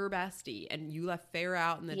always your bestie, and you left Feyre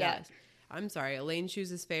out in the dust. I'm sorry, Elaine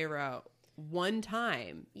chooses Feyre one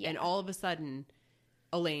time, and all of a sudden...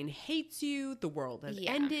 Elaine hates you. The world has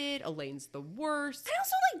ended. Elaine's the worst. I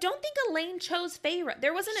also don't think Elaine chose Feyre.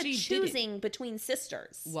 There wasn't a choosing between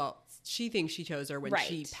sisters. Well, she thinks she chose her when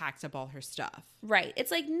she packed up all her stuff. Right.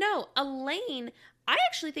 It's like, no, Elaine, I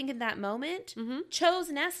actually think in that moment, chose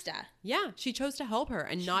Nesta. Yeah, she chose to help her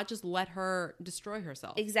and not just let her destroy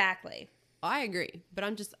herself. Exactly. I agree. But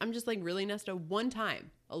I'm just like, really, Nesta, one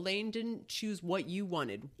time. Elaine didn't choose what you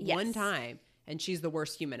wanted one time. And she's the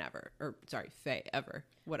worst human ever. Or, sorry, Faye ever.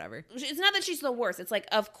 Whatever. It's not that she's the worst. It's like,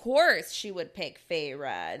 of course she would pick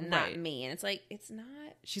Feyre, not me. And it's like, it's not.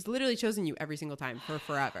 She's literally chosen you every single time for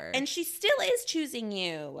forever. And she still is choosing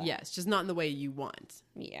you. Yes, just not in the way you want.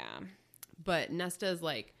 Yeah. But Nesta is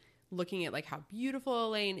like looking at like how beautiful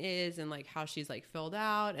Elaine is and like how she's like filled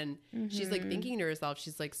out. And she's like thinking to herself,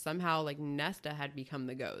 she's like, somehow like Nesta had become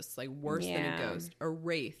the ghost. Like worse than a ghost. A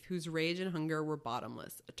wraith whose rage and hunger were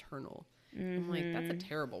bottomless, eternal. I'm like, that's a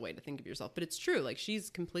terrible way to think of yourself. But it's true. Like, she's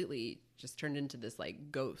completely just turned into this, like,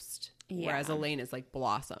 ghost. Yeah. Whereas Elaine is, like,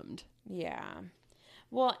 blossomed. Yeah.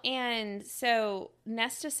 Well, and so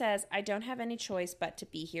Nesta says, I don't have any choice but to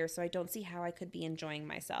be here, so I don't see how I could be enjoying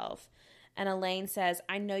myself. And Elaine says,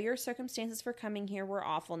 I know your circumstances for coming here were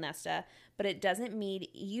awful, Nesta, but it doesn't mean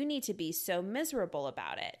you need to be so miserable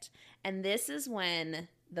about it. And this is when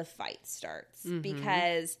the fight starts.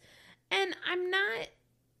 Because, and I'm not...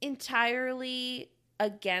 entirely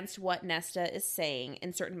against what Nesta is saying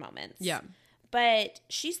in certain moments. Yeah. But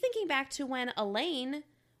she's thinking back to when Elaine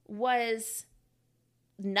was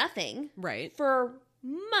nothing for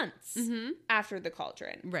months after the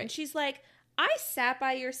cauldron. Right. And she's like, I sat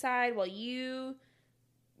by your side while you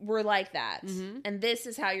were like that. And this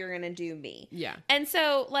is how you're going to do me. Yeah. And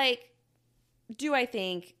so, like, do I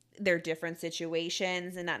think they're different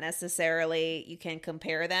situations and not necessarily you can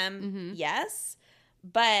compare them? Yes.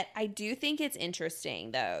 But I do think it's interesting,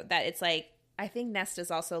 though, that it's like, I think Nesta's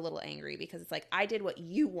also a little angry because it's like, I did what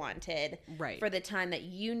you wanted for the time that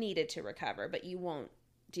you needed to recover, but you won't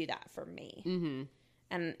do that for me.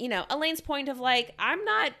 And, you know, Elaine's point of like, I'm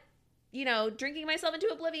not, you know, drinking myself into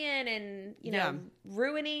oblivion and, you know,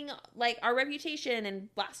 ruining like our reputation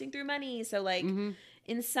and blasting through money. So like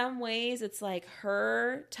in some ways it's like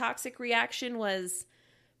her toxic reaction was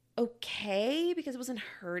okay because it wasn't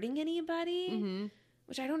hurting anybody.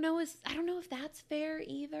 Which I don't know if that's fair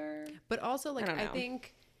either. But also, like, I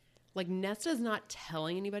think, like, Nesta's not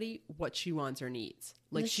telling anybody what she wants or needs.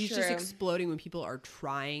 Like, she's just exploding when people are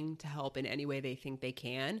trying to help in any way they think they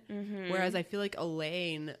can. Whereas I feel like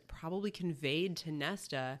Elaine probably conveyed to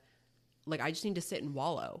Nesta, like, I just need to sit and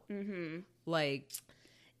wallow. Like,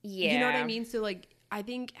 you know what I mean? So, like, I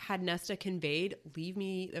think had Nesta conveyed, leave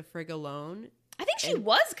me the frig alone. I think she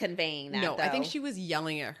was conveying that, though. I think she was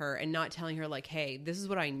yelling at her and not telling her, like, hey, this is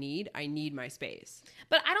what I need. I need my space.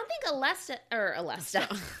 But I don't think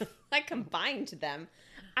Alesta, I combined them.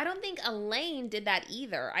 I don't think Elaine did that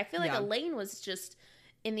either. I feel like Elaine was just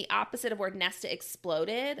in the opposite of where Nesta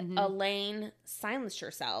exploded. Elaine silenced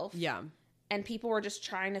herself. Yeah. And people were just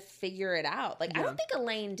trying to figure it out. Like, I don't think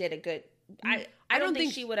Elaine did a good... I don't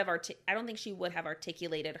think she would have I don't think she would have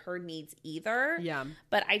articulated her needs either. Yeah.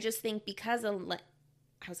 But I just think because I was going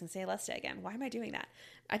to say Alesta again. Why am I doing that?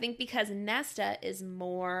 I think because Nesta is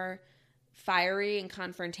more fiery and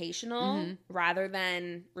confrontational rather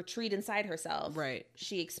than retreat inside herself. Right.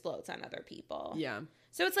 She explodes on other people. Yeah.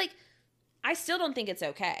 So it's like I still don't think it's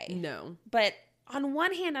okay. No. But on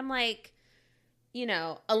one hand I'm like, you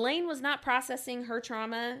know, Elaine was not processing her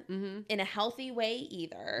trauma in a healthy way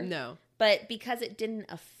either. No. But because it didn't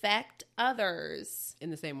affect others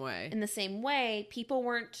in the same way, people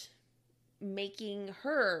weren't making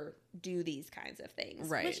her do these kinds of things.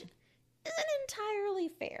 Right. Which isn't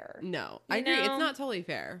entirely fair. No, I agree. It's not totally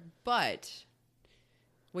fair. But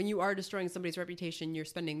when you are destroying somebody's reputation, you're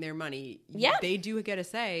spending their money. Yeah. They do get a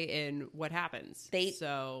say in what happens.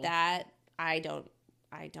 That I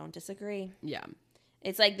don't disagree. Yeah.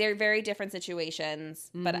 It's like they're very different situations,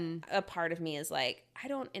 but a part of me is like, I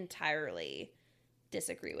don't entirely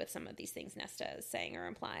disagree with some of these things Nesta is saying or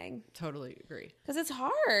implying. Totally agree. Because it's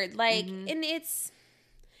hard. Like, and it's,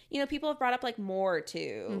 you know, people have brought up like Moore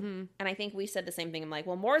too. And I think we said the same thing. I'm like,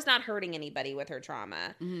 well, Moore's not hurting anybody with her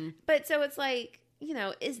trauma. But so it's like, you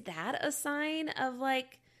know, is that a sign of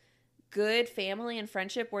like good family and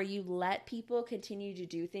friendship where you let people continue to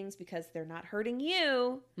do things because they're not hurting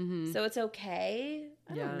you. Mm-hmm. So it's okay.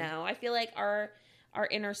 I don't know. I feel like our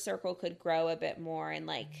inner circle could grow a bit more and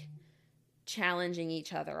like challenging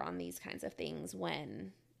each other on these kinds of things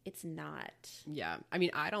when it's not. Yeah. I mean,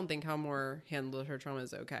 I don't think how more handled her trauma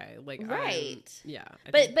is okay. Like, right.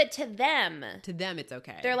 But to them, it's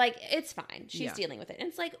okay. They're like, it's fine. She's dealing with it. And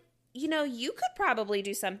it's like, you know, you could probably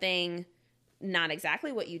do something, not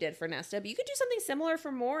exactly what you did for Nesta, but you could do something similar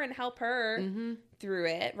for Moore and help her through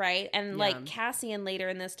it. Right. And like Cassian later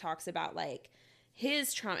in this talks about like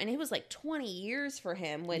his trauma, and it was like 20 years for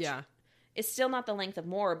him, which is still not the length of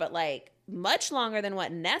Moore, but like much longer than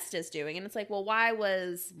what Nesta's doing. And it's like, well, why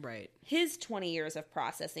was his 20 years of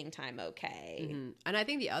processing time okay? Mm-hmm. And I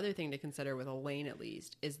think the other thing to consider with Elaine, at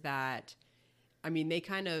least, is that, I mean, they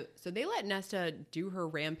let Nesta do her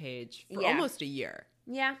rampage for almost a year.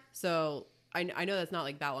 Yeah. So I know that's not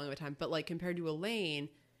like that long of a time, but like compared to Elaine,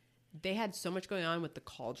 they had so much going on with the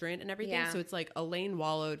cauldron and everything. Yeah. So it's like Elaine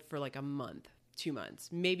wallowed for like a month. 2 months,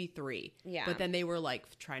 maybe 3. Yeah. But then they were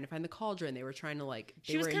like trying to find the cauldron. They were trying to like,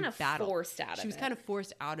 she was kind of forced out of it. She was kind of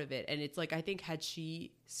forced out of it. And it's like, I think had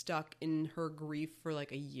she stuck in her grief for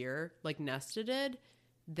like a year, like Nesta did,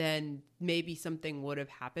 then maybe something would have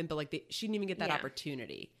happened. But like she didn't even get that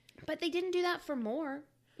opportunity. But they didn't do that for Moore.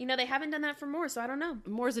 You know, they haven't done that for Moore, so I don't know.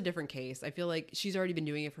 Moore's a different case. I feel like she's already been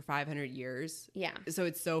doing it for 500 years. Yeah. So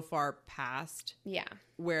it's so far past. Yeah.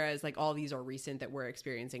 Whereas like all these are recent that we're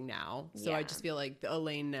experiencing now. So I just feel like the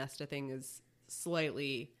Elaine Nesta thing is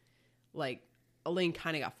slightly like Elaine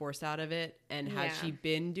kind of got forced out of it. And had she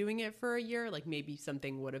been doing it for a year, like maybe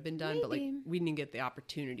something would have been done. Maybe. But like we didn't get the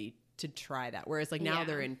opportunity to try that. Whereas like now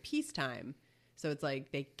they're in peacetime. So it's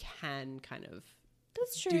like they can kind of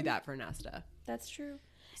do that for Nesta. That's true.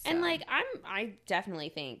 So. And like I definitely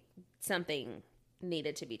think something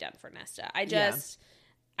needed to be done for Nesta. I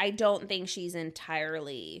don't think she's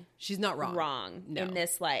not wrong in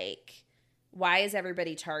this like, why is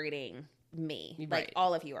everybody targeting me? Right. Like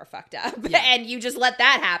all of you are fucked up and you just let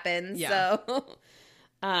that happen. Yeah. So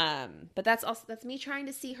but that's me trying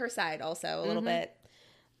to see her side also a little bit.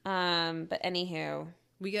 But anywho,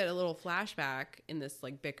 we get a little flashback in this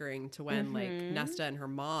like bickering to when like Nesta and her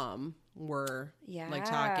mom were like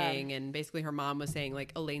talking, and basically her mom was saying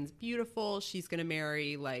like Elaine's beautiful, she's gonna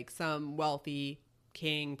marry like some wealthy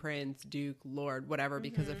king, prince, duke, lord, whatever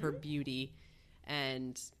because of her beauty,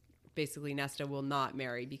 and basically Nesta will not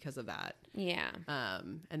marry because of that.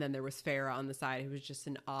 And then there was Farah on the side who was just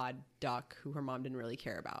an odd duck who her mom didn't really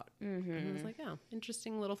care about. And I was like, oh,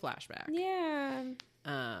 interesting little flashback.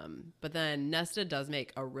 But then Nesta does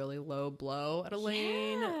make a really low blow at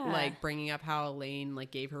Elaine, like bringing up how Elaine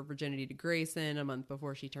like gave her virginity to Grayson a month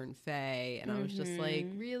before she turned Fae, and I was just like,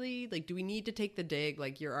 really? Like, do we need to take the dig?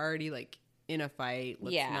 Like, you're already like in a fight.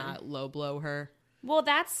 Let's not low blow her. Well,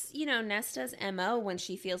 that's, you know, Nesta's MO when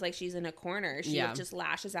she feels like she's in a corner. She just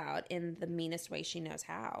lashes out in the meanest way she knows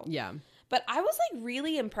how. Yeah. But I was like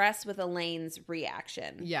really impressed with Elaine's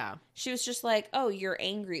reaction. Yeah. She was just like, oh, you're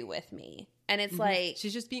angry with me. And it's like...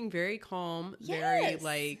 She's just being very calm, very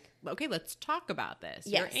like, okay, let's talk about this.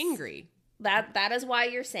 You're angry. That is why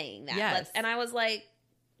you're saying that. Yes. And I was like,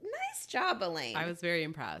 nice job, Elaine. I was very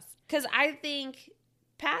impressed. Because I think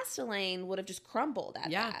past Elaine would have just crumbled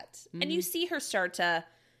at that. And you see her start to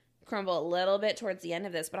crumble a little bit towards the end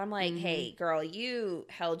of this. But I'm like, hey, girl, you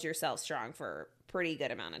held yourself strong for a pretty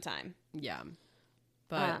good amount of time. Yeah.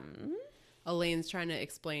 But Elaine's trying to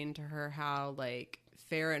explain to her how, like,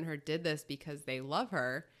 Farah and her did this because they love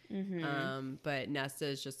her. But Nesta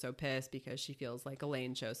is just so pissed because she feels like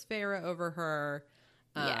Elaine chose Farah over her.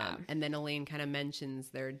 And then Elaine kind of mentions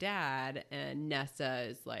their dad, and Nesta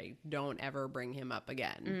is like, don't ever bring him up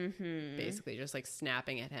again. Basically just like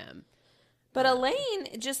snapping at him. But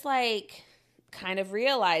Elaine just like kind of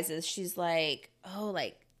realizes, she's like, oh,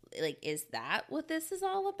 like is that what this is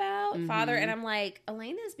all about, Father? And I'm like,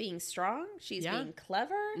 Elaine is being strong. She's being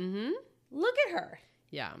clever. Look at her.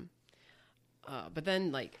 Yeah. But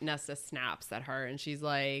then like Nesta snaps at her and she's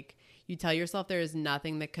like, you tell yourself there is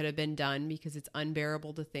nothing that could have been done because it's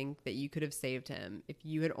unbearable to think that you could have saved him if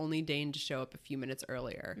you had only deigned to show up a few minutes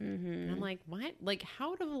earlier. And I'm like, what? Like, how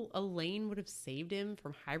would Elaine would have saved him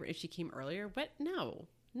from Hybrid if she came earlier? What? No,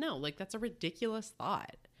 like that's a ridiculous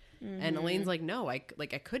thought. And Elaine's like, no, I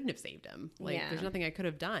couldn't have saved him. Like, there's nothing I could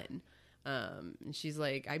have done. And she's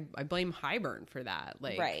like, I blame Hybern for that.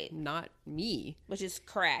 Like, not me. Which is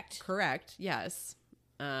correct. Correct. Yes.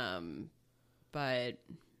 But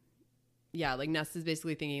yeah, like Nesta's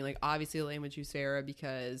basically thinking like, obviously Elaine would choose Feyre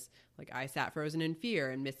because like I sat frozen in fear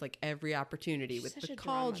and missed like every opportunity with the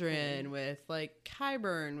cauldron, with like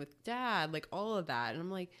Qyburn, with Dad, like all of that. And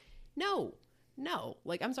I'm like, no,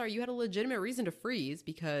 like, I'm sorry, you had a legitimate reason to freeze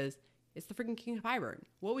because it's the freaking King of Qyburn.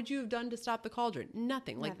 What would you have done to stop the cauldron?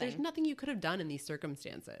 Nothing. Like, there's nothing you could have done in these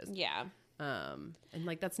circumstances. Yeah. And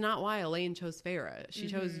like, that's not why Elaine chose Feyre. She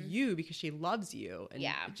chose you because she loves you. And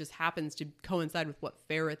it just happens to coincide with what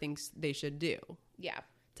Feyre thinks they should do. Yeah.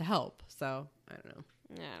 To help. So, I don't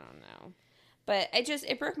know. But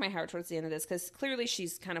it broke my heart towards the end of this because clearly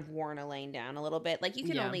she's kind of worn Elaine down a little bit. Like, you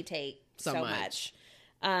can only take so much.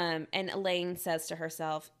 And Elaine says to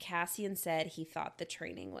herself, Cassian said he thought the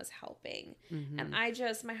training was helping. And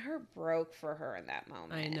my heart broke for her in that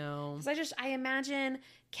moment. I know. Because I imagine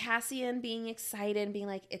Cassian being excited and being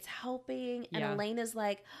like, it's helping. And Elaine is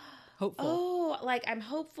like, hopeful. Oh, like, I'm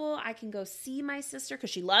hopeful I can go see my sister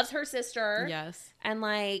because she loves her sister. Yes. And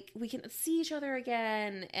like, we can see each other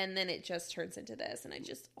again. And then it just turns into this. And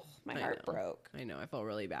my heart broke. I know. I felt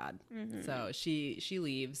really bad. So she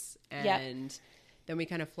leaves and then we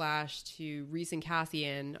kind of flash to Rhys and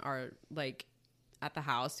Cassian are like at the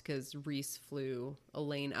house because Rhys flew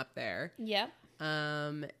Elaine up there. Yep.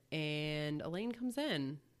 And Elaine comes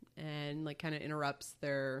in and like kind of interrupts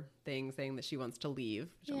their thing, saying that she wants to leave.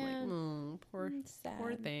 Which I'm like, oh,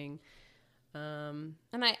 poor thing. And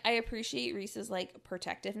I appreciate Rhys's like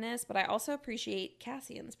protectiveness, but I also appreciate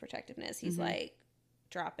Cassian's protectiveness. He's like,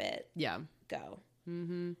 drop it. Yeah. Go.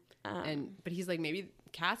 But he's like, maybe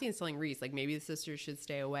Cassian's telling Rhys, like, maybe the sisters should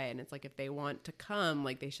stay away. And it's like, if they want to come,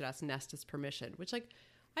 like, they should ask Nesta's permission, which, like,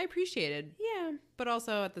 I appreciated. Yeah. But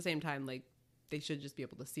also at the same time, like, they should just be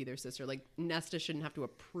able to see their sister. Like, Nesta shouldn't have to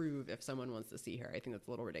approve if someone wants to see her. I think that's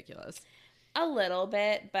a little ridiculous. A little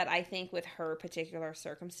bit, but I think with her particular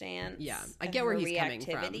circumstance. Yeah. I get where he's coming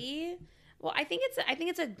from. Well, I think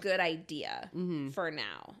it's a good idea for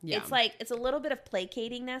now. Yeah. It's like, it's a little bit of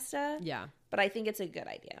placating Nesta. Yeah. But I think it's a good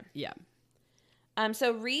idea. Yeah.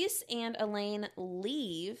 So Rhys and Elaine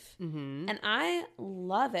leave, and I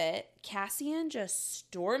love it. Cassian just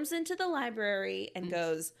storms into the library and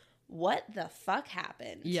goes, "What the fuck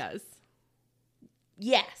happened?" Yes.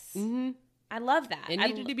 Yes. I love that. It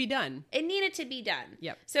needed to be done. It needed to be done.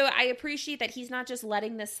 Yep. So I appreciate that he's not just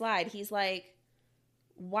letting this slide. He's like,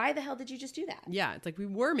 why the hell did you just do that? Yeah. It's like, we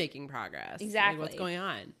were making progress. Exactly. Like, what's going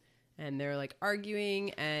on? And they're like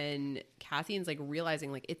arguing, and Cassian's like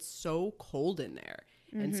realizing like it's so cold in there.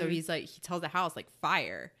 And so he's like, he tells the house like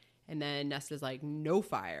fire. And then Nesta's like, no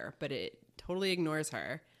fire, but it totally ignores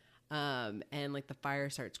her. And like the fire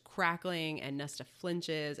starts crackling and Nesta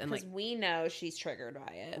flinches. And like, we know she's triggered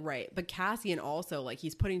by it. Right. But Cassian also, like,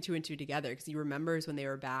 he's putting two and two together because he remembers when they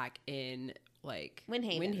were back in like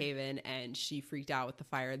Windhaven and she freaked out with the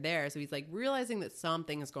fire there. So he's like realizing that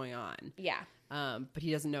something is going on. Yeah. But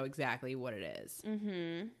he doesn't know exactly what it is.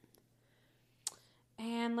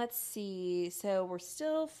 And let's see. So we're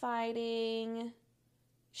still fighting.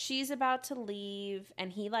 She's about to leave,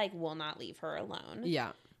 and he like will not leave her alone.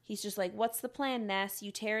 Yeah. He's just like, what's the plan, Ness?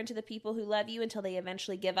 You tear into the people who love you until they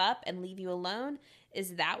eventually give up and leave you alone?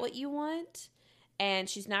 Is that what you want? And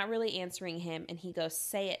she's not really answering him. And he goes,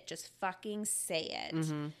 say it. Just fucking say it.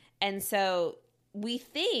 And so we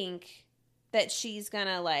think that she's going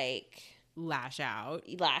to like... lash out.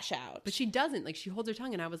 But she doesn't. Like, she holds her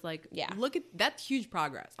tongue. And I was like, look at... That's huge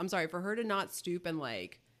progress. I'm sorry. For her to not stoop and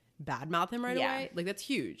like badmouth him right away. Like, that's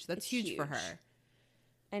huge. That's huge for her.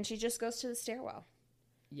 And she just goes to the stairwell.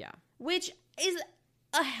 Yeah. Which is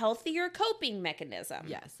a healthier coping mechanism.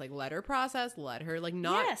 Yes. Like, let her process. Let her, like,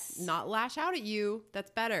 not lash out at you.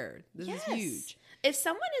 That's better. This is huge. If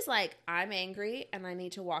someone is like, I'm angry and I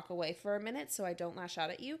need to walk away for a minute so I don't lash out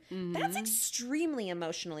at you, that's extremely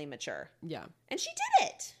emotionally mature. Yeah. And she did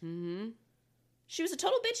it. She was a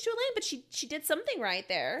total bitch to Elaine, but she did something right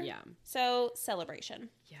there. Yeah. So, celebration.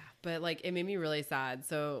 Yeah. But, like, it made me really sad.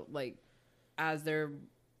 So, like,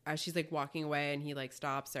 as she's like walking away and he like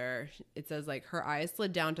stops her, it says like her eyes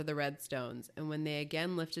slid down to the red stones, and when they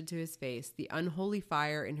again lifted to his face, the unholy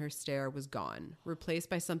fire in her stare was gone, replaced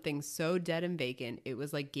by something so dead and vacant it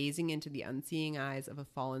was like gazing into the unseeing eyes of a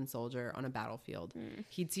fallen soldier on a battlefield.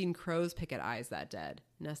 He'd seen crows pick at eyes that dead.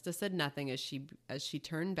 Nesta said nothing as she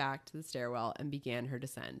turned back to the stairwell and began her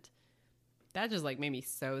descent. That just like made me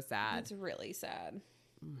so sad. It's really sad.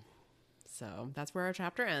 So that's where our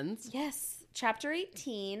chapter ends. Yes. Chapter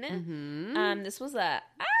 18. This was a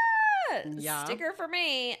Yeah. Sticker for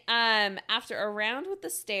me. After a round with the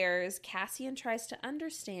stairs, Cassian tries to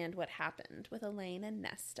understand what happened with Elaine and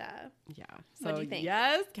Nesta. Yeah. So, what do you think?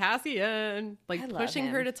 Yes, Cassian. Like, I love pushing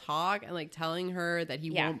him. her to talk and, like, telling her that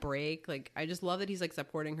he won't break. Like, I just love that he's, like,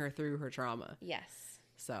 supporting her through her trauma. Yes.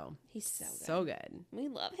 So. He's so good. So good. We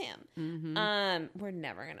love him. Mm-hmm. We're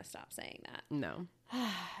never going to stop saying that. No.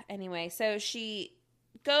 Anyway, so she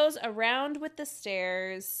goes around with the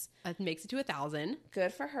stairs. Makes it to 1,000.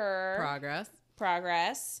 Good for her.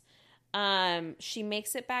 Progress. She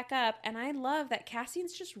makes it back up, and I love that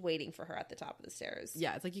Cassian's just waiting for her at the top of the stairs.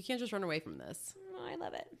 Yeah, it's like you can't just run away from this. Oh, I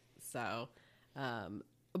love it. So,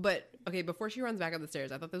 but okay, before she runs back up the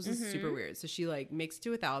stairs, I thought this was super weird. So she like makes it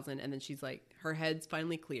to 1,000, and then she's like, her head's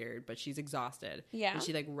finally cleared, but she's exhausted. Yeah. And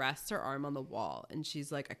she like rests her arm on the wall, and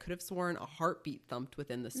she's like, I could have sworn a heartbeat thumped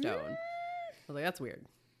within the stone. I was like, that's weird.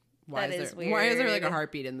 Why is there like a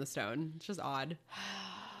heartbeat in the stone? It's just odd.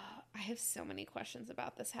 I have so many questions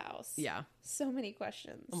about this house. Yeah. So many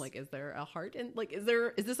questions. I'm like, is there a heart in, like, is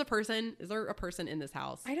there a person in this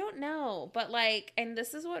house? I don't know. But like, and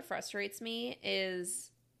this is what frustrates me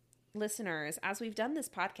is listeners, as we've done this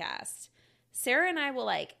podcast, Sarah and I will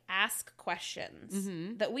like ask questions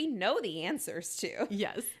that we know the answers to.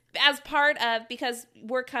 Yes. As part of, because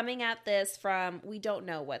we're coming at this from, we don't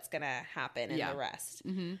know what's going to happen in the rest.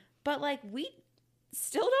 Mm-hmm. But like, we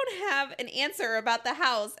still don't have an answer about the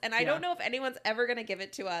house, and I don't know if anyone's ever going to give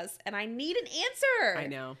it to us, and I need an answer. I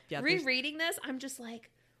know. Yeah. Rereading this, I'm just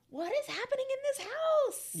like, what is happening in this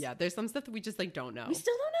house? Yeah, there's some stuff that we just like don't know. We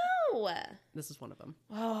still don't know. This is one of them.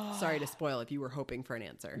 Oh. Sorry to spoil if you were hoping for an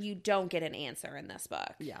answer. You don't get an answer in this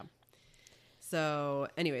book. Yeah. So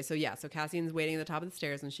anyway, so Cassian's waiting at the top of the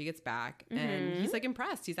stairs when she gets back, and he's like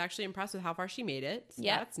impressed. He's actually impressed with how far she made it. So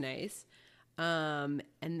that's nice. And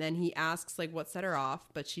then he asks like what set her off,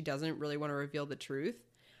 but she doesn't really want to reveal the truth.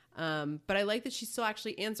 But I like that she still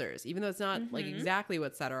actually answers, even though it's not like exactly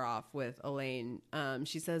what set her off with Elaine.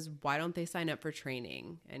 She says, why don't they sign up for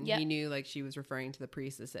training? And he knew like she was referring to the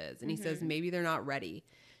priestesses. And he says, maybe they're not ready.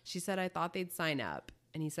 She said, I thought they'd sign up.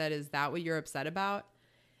 And he said, is that what you're upset about?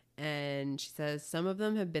 And she says, some of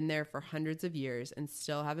them have been there for hundreds of years and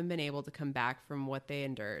still haven't been able to come back from what they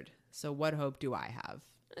endured. So what hope do I have?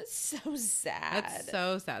 That's so sad. That's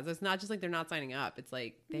so sad. So it's not just like they're not signing up. It's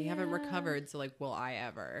like they haven't recovered. So like, will I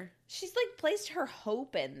ever? She's like placed her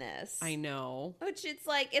hope in this. I know. Which it's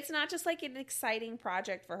like, it's not just like an exciting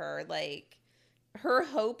project for her. Like her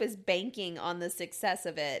hope is banking on the success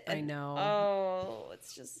of it. And, I know. Oh,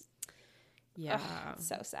 it's just. Yeah. Ugh,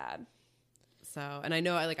 so sad. So, and I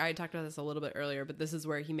know I talked about this a little bit earlier, but this is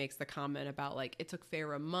where he makes the comment about like, it took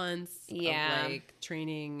Feyre months of like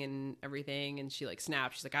training and everything. And she like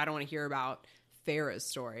snapped. She's like, I don't want to hear about Feyre's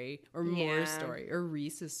story or Moore's story or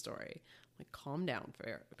Rhys's story. I'm like, calm down,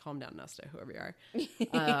 Feyre. Calm down, Nesta, whoever you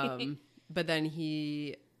are. But then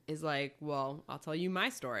he is like, well, I'll tell you my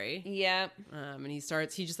story. Yep. And he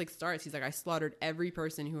just like starts. He's like, I slaughtered every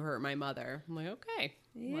person who hurt my mother. I'm like, okay.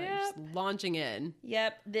 Yep. Like, just launching in.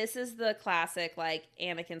 Yep. This is the classic, like,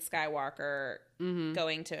 Anakin Skywalker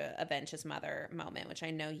going to avenge his mother moment, which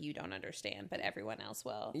I know you don't understand, but everyone else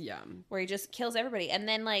will. Yeah. Where he just kills everybody. And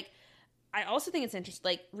then, like, I also think it's interesting,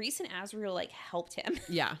 like, Rhys and Azriel, like, helped him.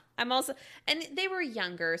 Yeah. And they were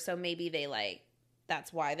younger, so maybe they, like,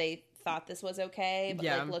 that's why they thought this was okay, but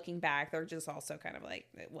like looking back, they're just also kind of like,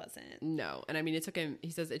 it wasn't. No. And I mean, he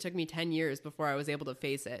says, it took me 10 years before I was able to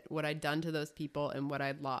face it, what I'd done to those people and what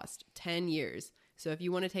I'd lost. 10 years. So if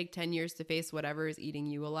you want to take 10 years to face whatever is eating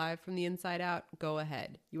you alive from the inside out, go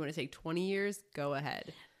ahead. You want to take 20 years, go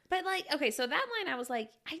ahead. But like, okay, so that line, I was like,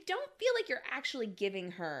 I don't feel like you're actually giving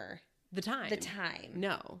her the time.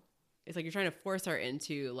 No. It's like you're trying to force her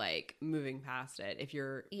into like moving past it. If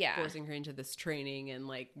you're forcing her into this training and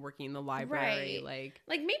like working in the library, like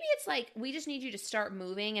maybe it's like, we just need you to start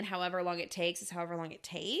moving, and however long it takes is however long it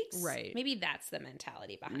takes. Right. Maybe that's the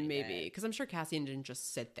mentality behind it. Maybe because I'm sure Cassian didn't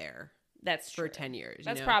just sit there. That's true. For 10 years.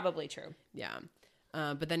 That's probably true. Yeah.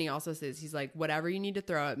 But then he also says, he's like, whatever you need to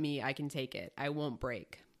throw at me, I can take it. I won't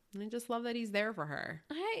break. And I just love that he's there for her.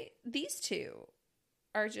 These two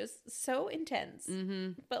are just so intense,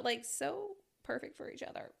 but like so perfect for each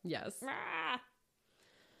other. Yes.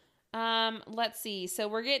 Let's see. So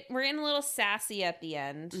we're getting a little sassy at the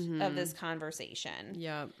end of this conversation.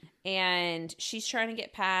 Yeah. And she's trying to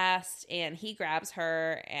get past, and he grabs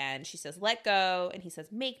her, and she says, let go. And he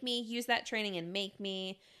says, make me use that training and make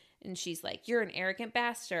me. And she's like, you're an arrogant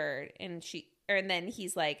bastard. And then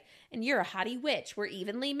he's like, and you're a haughty witch. We're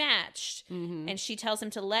evenly matched. And she tells him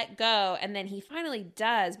to let go. And then he finally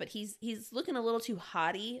does, but he's looking a little too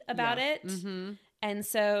haughty about it. And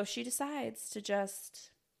so she decides to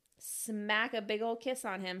just smack a big old kiss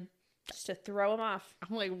on him just to throw him off.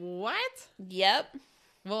 I'm like, what? Yep.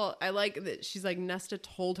 Well, I like that she's like, Nesta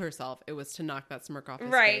told herself it was to knock that smirk off his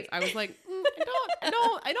right. face. I was like, I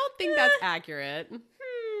don't think that's accurate.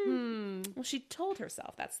 Well, she told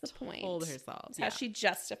herself. That's the point. Told herself. That's how she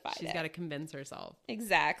justified it. She's got to convince herself.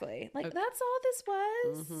 Exactly. Like, that's all this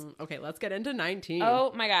was. Mm-hmm. Okay, let's get into 19.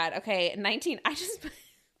 Oh, my God. Okay, 19.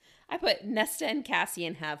 I put Nesta and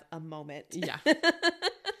Cassian have a moment. Yeah.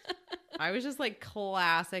 I was just like,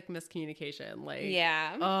 classic miscommunication. Like,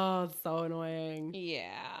 yeah. Oh, it's so annoying. Yeah.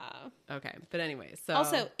 Okay, but anyway, so.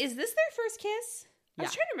 Also, is this their first kiss? I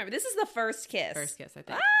was trying to remember. This is the first kiss. First kiss, I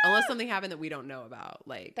think. Unless something happened that we don't know about.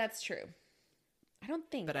 Like, that's true. I don't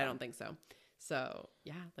think But I don't think so. So,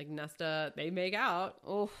 yeah, like Nesta, they make out.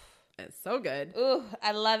 Oof. It's so good. Ooh,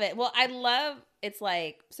 I love it. Well, it's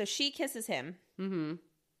like, so she kisses him. Mm-hmm.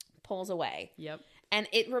 Pulls away. Yep. And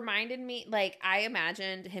it reminded me, like, I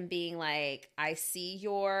imagined him being like, I see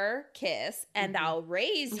your kiss and I'll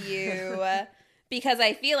raise you. Because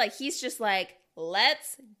I feel like he's just like,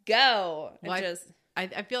 let's go. And well, I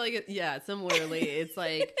feel like, similarly, it's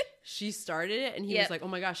like she started it and he was like, oh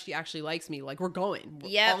my gosh, she actually likes me. Like, we're going.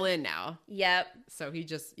 We're all in now. Yep. So he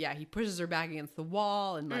just, he pushes her back against the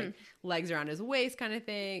wall and like legs around his waist kind of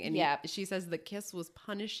thing. And she says the kiss was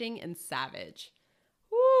punishing and savage.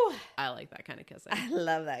 Woo. I like that kind of kissing. I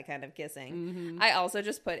love that kind of kissing. Mm-hmm. I also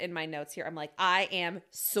just put in my notes here, I'm like, I am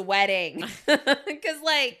sweating. Because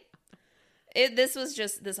like,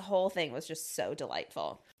 this whole thing was just so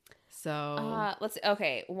delightful. So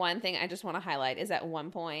one thing I just want to highlight is at one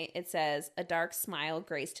point it says a dark smile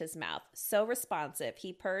graced his mouth. So responsive.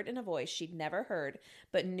 He purred in a voice she'd never heard,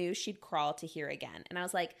 but knew she'd crawl to hear again. And I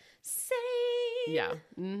was like, same. Yeah.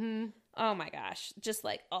 Mm-hmm. Oh my gosh. Just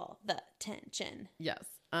like all the tension. Yes.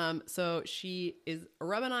 So she is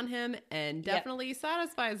rubbing on him and definitely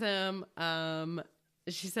satisfies him.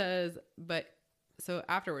 She says, so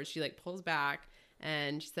afterwards she like pulls back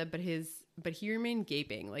and she said, but he remained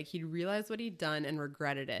gaping, like he'd realized what he'd done and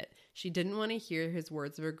regretted it. She didn't want to hear his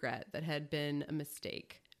words of regret that it had been a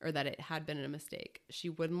mistake. She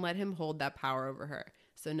wouldn't let him hold that power over her.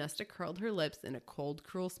 So Nesta curled her lips in a cold,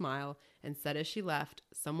 cruel smile and said as she left,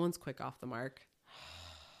 someone's quick off the mark.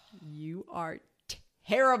 You are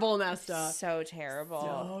terrible, Nesta. So terrible.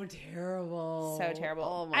 So terrible. So terrible.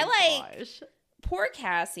 Oh my gosh. Poor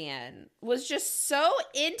Cassian was just so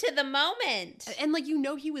into the moment. And like,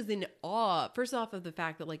 he was in awe, first off, of the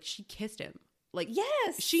fact that like she kissed him. Like,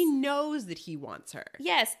 yes. She knows that he wants her.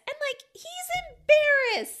 Yes. And like,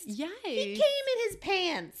 he's embarrassed. Yes. He came in his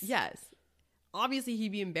pants. Yes. Obviously,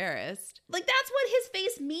 he'd be embarrassed. Like, that's what his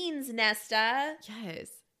face means, Nesta. Yes.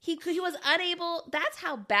 He was unable. That's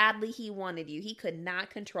how badly he wanted you. He could not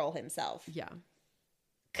control himself. Yeah.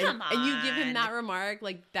 Come on. And you give him that remark,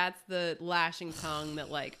 like, that's the lashing tongue that,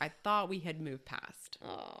 like, I thought we had moved past.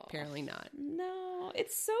 Oh. Apparently not. No,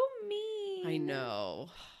 it's so mean. I know.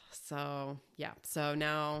 So, yeah. So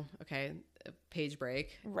now, page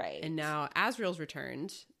break. Right. And now Asriel's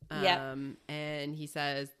returned. And he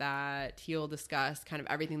says that he'll discuss kind of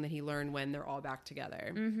everything that he learned when they're all back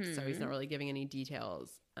together. Mm-hmm. So he's not really giving any details.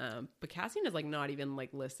 But Cassian is like not even like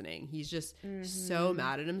listening. He's just so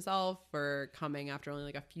mad at himself for coming after only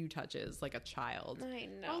like a few touches, like a child. I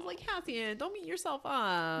know. I was like, Cassian, don't beat yourself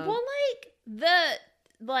up. Well, the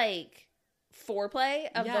foreplay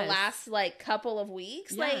of the last like couple of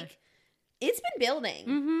weeks, like it's been building.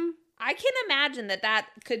 Mm-hmm. I can imagine that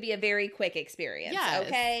could be a very quick experience. Yes.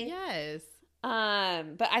 Okay. Yes.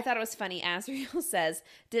 But I thought it was funny. Asriel says,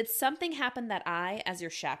 "Did something happen that I, as your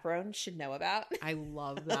chaperone, should know about?" I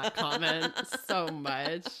love that comment so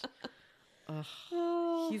much.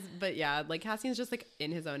 Ugh. But yeah, like Cassian's just like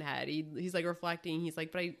in his own head. He's like reflecting. He's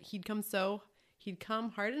like, but he'd come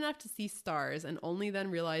hard enough to see stars, and only then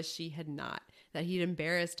realize she had not. That he'd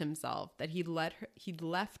embarrassed himself. That he'd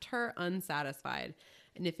left her unsatisfied.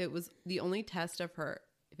 And if it was the only taste of her,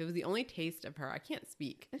 I can't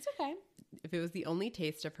speak. It's okay. If it was the only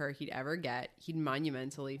taste of her he'd ever get, he'd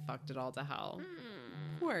monumentally fucked it all to hell.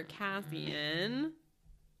 Poor Cassian.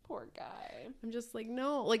 Poor guy. I'm just like,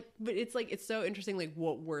 no. Like, but it's like, it's so interesting, like,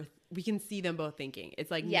 we can see them both thinking.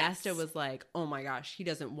 It's like, Nesta was like, oh my gosh, he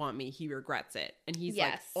doesn't want me. He regrets it. And he's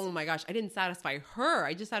like, oh my gosh, I didn't satisfy her.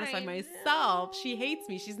 I just satisfied myself. She hates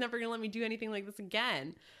me. She's never going to let me do anything like this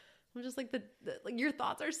again. I'm just like, like your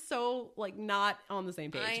thoughts are so like not on the same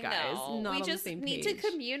page, guys. Not on the same page. We just need to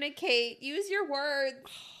communicate. Use your words,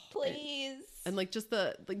 please. And like just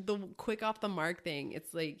the quick off the mark thing.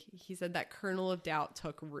 It's like he said that kernel of doubt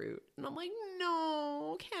took root, and I'm like,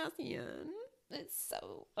 no, Cassian. It's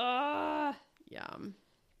so yeah.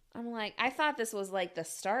 I'm like, I thought this was like the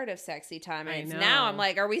start of sexy time. I And know. now I'm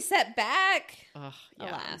like, are we set back? Ugh, yeah.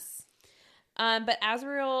 Alas. But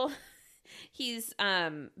Azriel, he's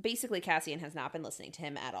basically Cassian has not been listening to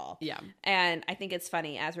him at all. Yeah. And I think it's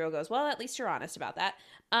funny. Azriel goes, well, at least you're honest about that.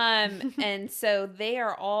 And so they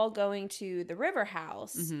are all going to the river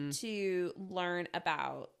house to learn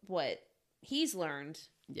about what he's learned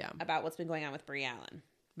about what's been going on with Brie Allen.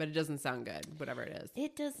 But it doesn't sound good, whatever it is.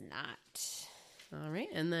 It does not. All right.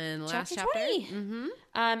 And then last chapter.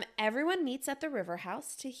 20. Everyone meets at the river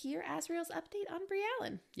house to hear Azriel's update on Brie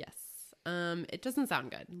Allen. Yes. It doesn't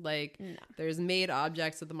sound good. Like, there's made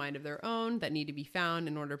objects with a mind of their own that need to be found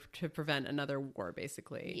in order to prevent another war,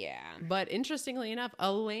 basically. Yeah. But interestingly enough,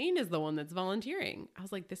 Elaine is the one that's volunteering. I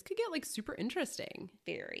was like, this could get, like, super interesting.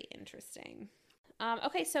 Very interesting.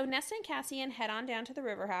 Okay, so Nesta and Cassian head on down to the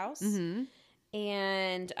river house.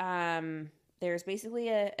 And there's basically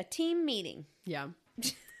a team meeting. Yeah.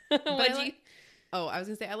 Oh, I was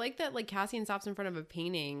going to say, I like that, like, Cassian stops in front of a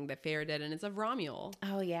painting that Farrah did, and it's of Romuald.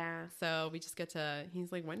 Oh, yeah. So we just get to,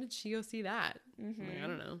 he's like, when did she go see that? Like, I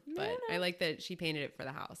don't know. But I like that she painted it for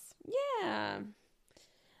the house. Yeah.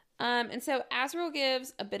 And so Azriel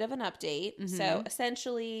gives a bit of an update. So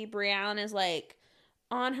essentially, Brie Allen is, like,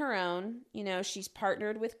 on her own. You know, she's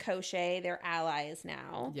partnered with Koshe. They're allies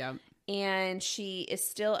now. Yeah. And she is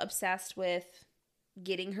still obsessed with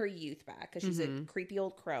getting her youth back because she's a creepy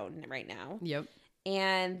old crone right now. Yep.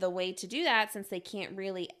 And the way to do that, since they can't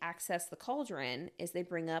really access the cauldron, is they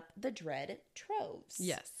bring up the dread troves.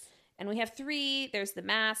 Yes. And we have 3. There's the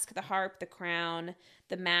mask, the harp, the crown.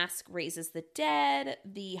 The mask raises the dead.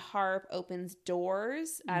 The harp opens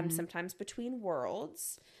doors, sometimes between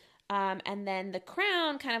worlds. And then the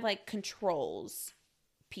crown kind of like controls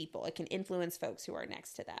people. It can influence folks who are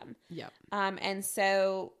next to them. Yeah. And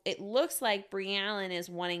so it looks like Brie Allen is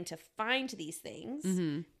wanting to find these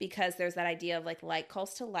things because there's that idea of like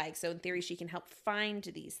calls to like. So in theory, she can help find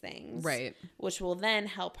these things. Right. Which will then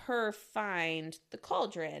help her find the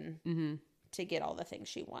cauldron to get all the things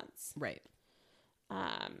she wants. Right.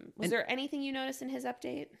 Was there anything you noticed in his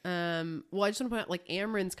update? Well, I just want to point out, like,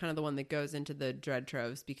 Amren's kind of the one that goes into the dread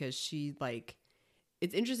troves because she, like,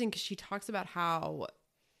 it's interesting because she talks about how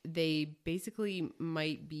they basically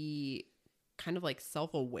might be kind of like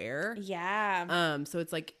self-aware. Yeah. So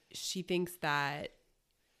it's like she thinks that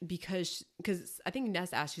because I think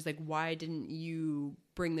Ness asked, she's like, why didn't you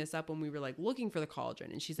bring this up when we were like looking for the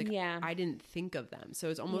cauldron? And she's like, I didn't think of them. So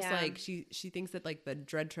it's almost like she thinks that like the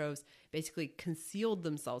dread troves basically concealed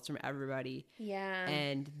themselves from everybody. Yeah.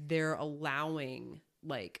 And they're allowing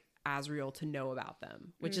like Azriel to know about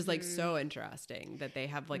them, which is like so interesting that they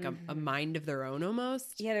have like a mind of their own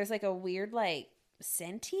almost. Yeah, there's like a weird like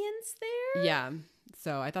sentience there. Yeah.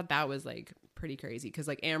 So I thought that was like pretty crazy because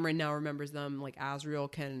like Amren now remembers them, like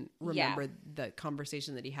Azriel can remember the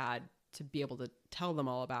conversation that he had to be able to tell them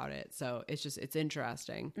all about it. So it's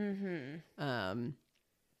interesting.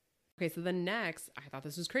 Okay, so then next, I thought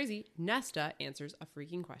this was crazy. Nesta answers a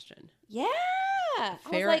freaking question. Yeah. I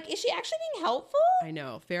was like, is she actually being helpful? I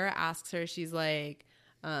know. Farrah asks her, she's like,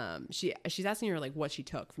 she's asking her like what she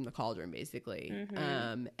took from the cauldron, basically.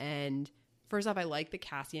 And first off, I like that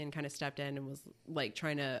Cassian kind of stepped in and was like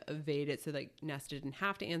trying to evade it so like Nesta didn't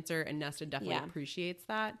have to answer, and Nesta definitely appreciates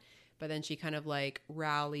that. But then she kind of like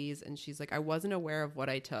rallies and she's like, I wasn't aware of what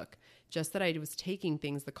I took, just that I was taking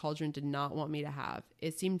things the cauldron did not want me to have.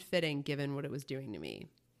 It seemed fitting given what it was doing to me.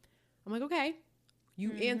 I'm like, okay.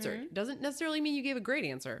 You answered. Doesn't necessarily mean you gave a great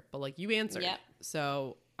answer, but like you answered. Yep.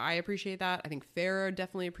 So I appreciate that. I think Farrah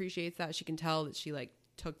definitely appreciates that. She can tell that she like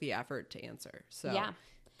took the effort to answer. So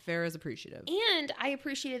Farrah's appreciative. And I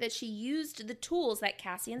appreciated that she used the tools that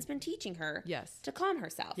Cassian's been teaching her. Yes. To calm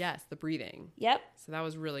herself. Yes, the breathing. Yep. So that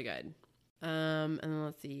was really good. And then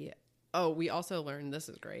let's see. Oh, we also learned, this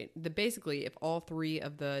is great, that basically if all 3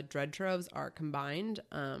 of the dread troves are combined,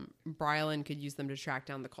 Brylan could use them to track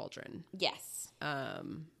down the cauldron. Yes.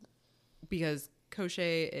 Because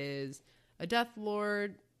Koshe is a Death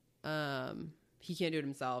Lord. He can't do it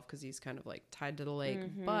himself because he's kind of like tied to the lake.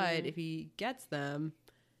 But if he gets them,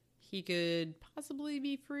 he could possibly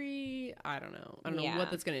be free. I don't know. I don't know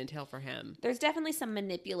what that's going to entail for him. There's definitely some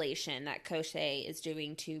manipulation that Koshe is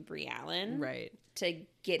doing to Brie Allen. Right. To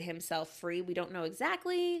get himself free. We don't know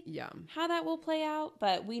exactly how that will play out,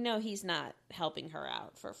 but we know he's not helping her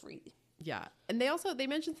out for free. Yeah. And they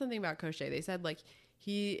mentioned something about Koshe. They said like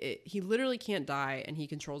he literally can't die and he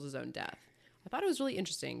controls his own death. I thought it was really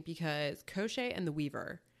interesting because Koshe and the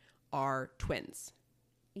Weaver are twins.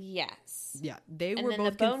 Yes. Yeah. They were both. And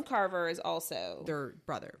then the Bone Carver is also their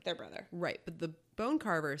brother. Their brother. Right. But the Bone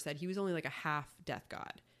Carver said he was only like a half death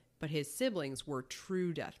god. but his siblings were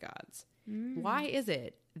true death gods. Why is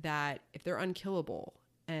it that if they're unkillable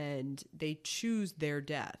and they choose their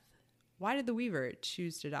death, why did the Weaver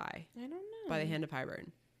choose to die? I don't know. By the hand of Hybern.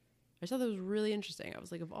 I just thought that was really interesting. I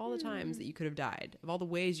was like, of all the times that you could have died, of all the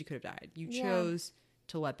ways you could have died, you chose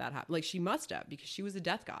to let that happen. Like, she must have, because she was a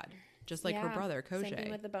death god, just like her brother, Koshe. Same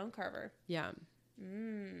thing with the Bone Carver. Yeah.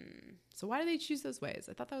 So why do they choose those ways?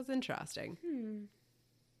 I thought that was interesting.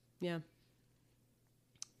 Yeah.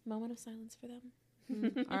 Moment of silence for them.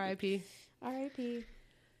 R.I.P. R.I.P.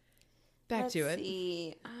 Let's to it.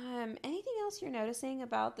 See. Anything else you're noticing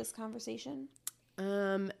about this conversation?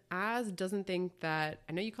 Az doesn't think that,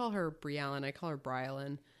 I know you call her Brialyn, I call her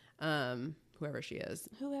Bryalyn, whoever she is.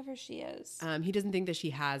 He doesn't think that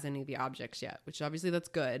she has any of the objects yet, which obviously that's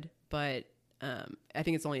good, but I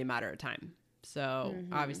think it's only a matter of time. So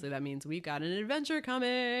obviously that means we've got an adventure coming.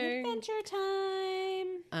 Adventure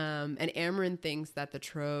time. And Amren thinks that the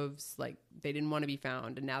troves, like, they didn't want to be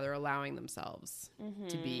found, and now they're allowing themselves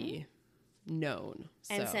to be known.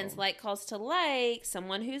 And since like calls to like,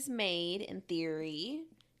 someone who's made, in theory,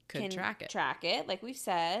 can track it, like we've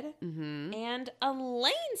said. And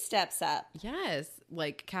Elaine steps up. Yes.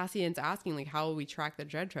 Like, Cassian's asking, like, how will we track the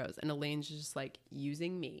Dread Troves? And Elaine's just like,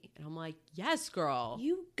 using me. And I'm like, yes, girl.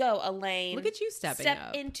 You go, Elaine. Look at you stepping up.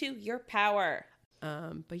 Step into your power.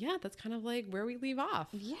 But yeah, that's kind of like where we leave off.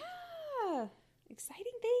 Yeah. Exciting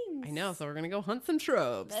things. I know. So we're going to go hunt some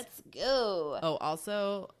troves. Let's go. Oh,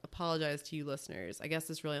 also, apologize to you listeners. I guess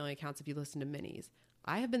this really only counts if you listen to minis.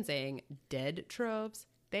 I have been saying dead troves.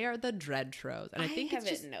 They are the Dread Troves. And I think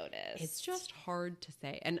it's just hard to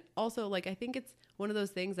say. And also, like, I think it's one of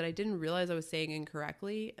those things that I didn't realize I was saying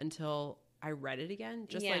incorrectly until I read it again.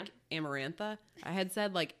 Just like Amarantha. I had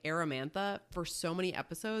said, like, Aramantha for so many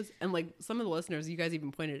episodes. And, like, some of the listeners, you guys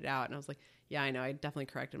even pointed it out. And I was like, yeah, I know. I definitely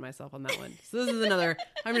corrected myself on that one. So this is another,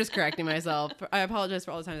 I'm just correcting myself. I apologize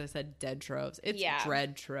for all the times I said dead troves. It's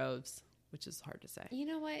Dread Troves, which is hard to say. You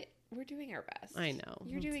know what? We're doing our best. I know.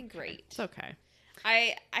 You're doing great. It's okay.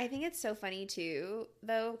 I think it's so funny too,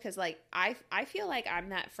 though, because like I feel like I'm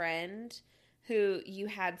that friend who you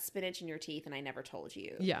had spinach in your teeth and I never told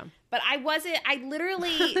you. Yeah. But I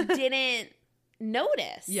literally didn't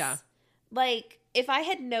notice. Yeah. Like, if I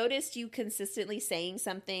had noticed you consistently saying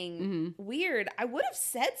something weird, I would have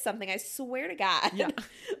said something, I swear to God. Yeah.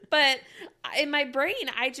 But in my brain,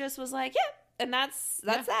 I just was like, yeah, and that's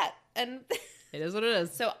that. And it is what it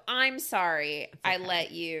is. So I'm sorry I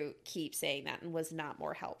let you keep saying that and was not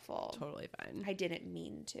more helpful. Totally fine. I didn't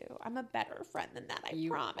mean to. I'm a better friend than that, I you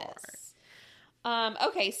promise.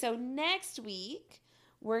 Okay, so next week,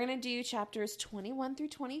 we're going to do chapters 21 through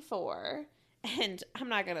 24. And I'm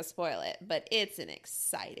not going to spoil it, but it's an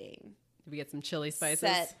exciting... Did we get some chili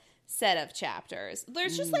spices? Set of chapters.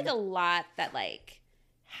 There's just like a lot that like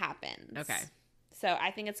happens. Okay. So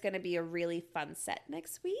I think it's going to be a really fun set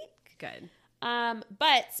next week. Good.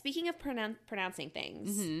 But speaking of pronouncing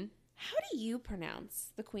things, how do you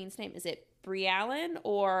pronounce the queen's name? Is it Brialyn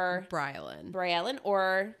or... Brialyn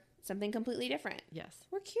or something completely different? Yes.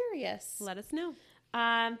 We're curious. Let us know.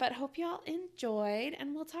 But hope y'all enjoyed,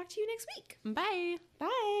 and we'll talk to you next week. Bye.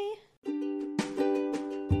 Bye.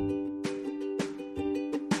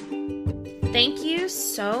 Thank you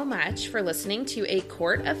so much for listening to A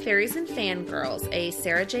Court of Fairies and Fangirls, a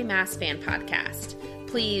Sarah J. Maas fan podcast.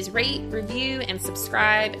 Please rate, review, and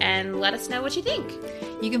subscribe, and let us know what you think.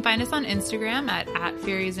 You can find us on Instagram at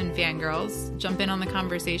Fairies and Fangirls. Jump in on the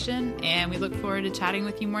conversation, and we look forward to chatting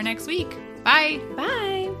with you more next week. Bye.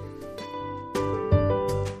 Bye.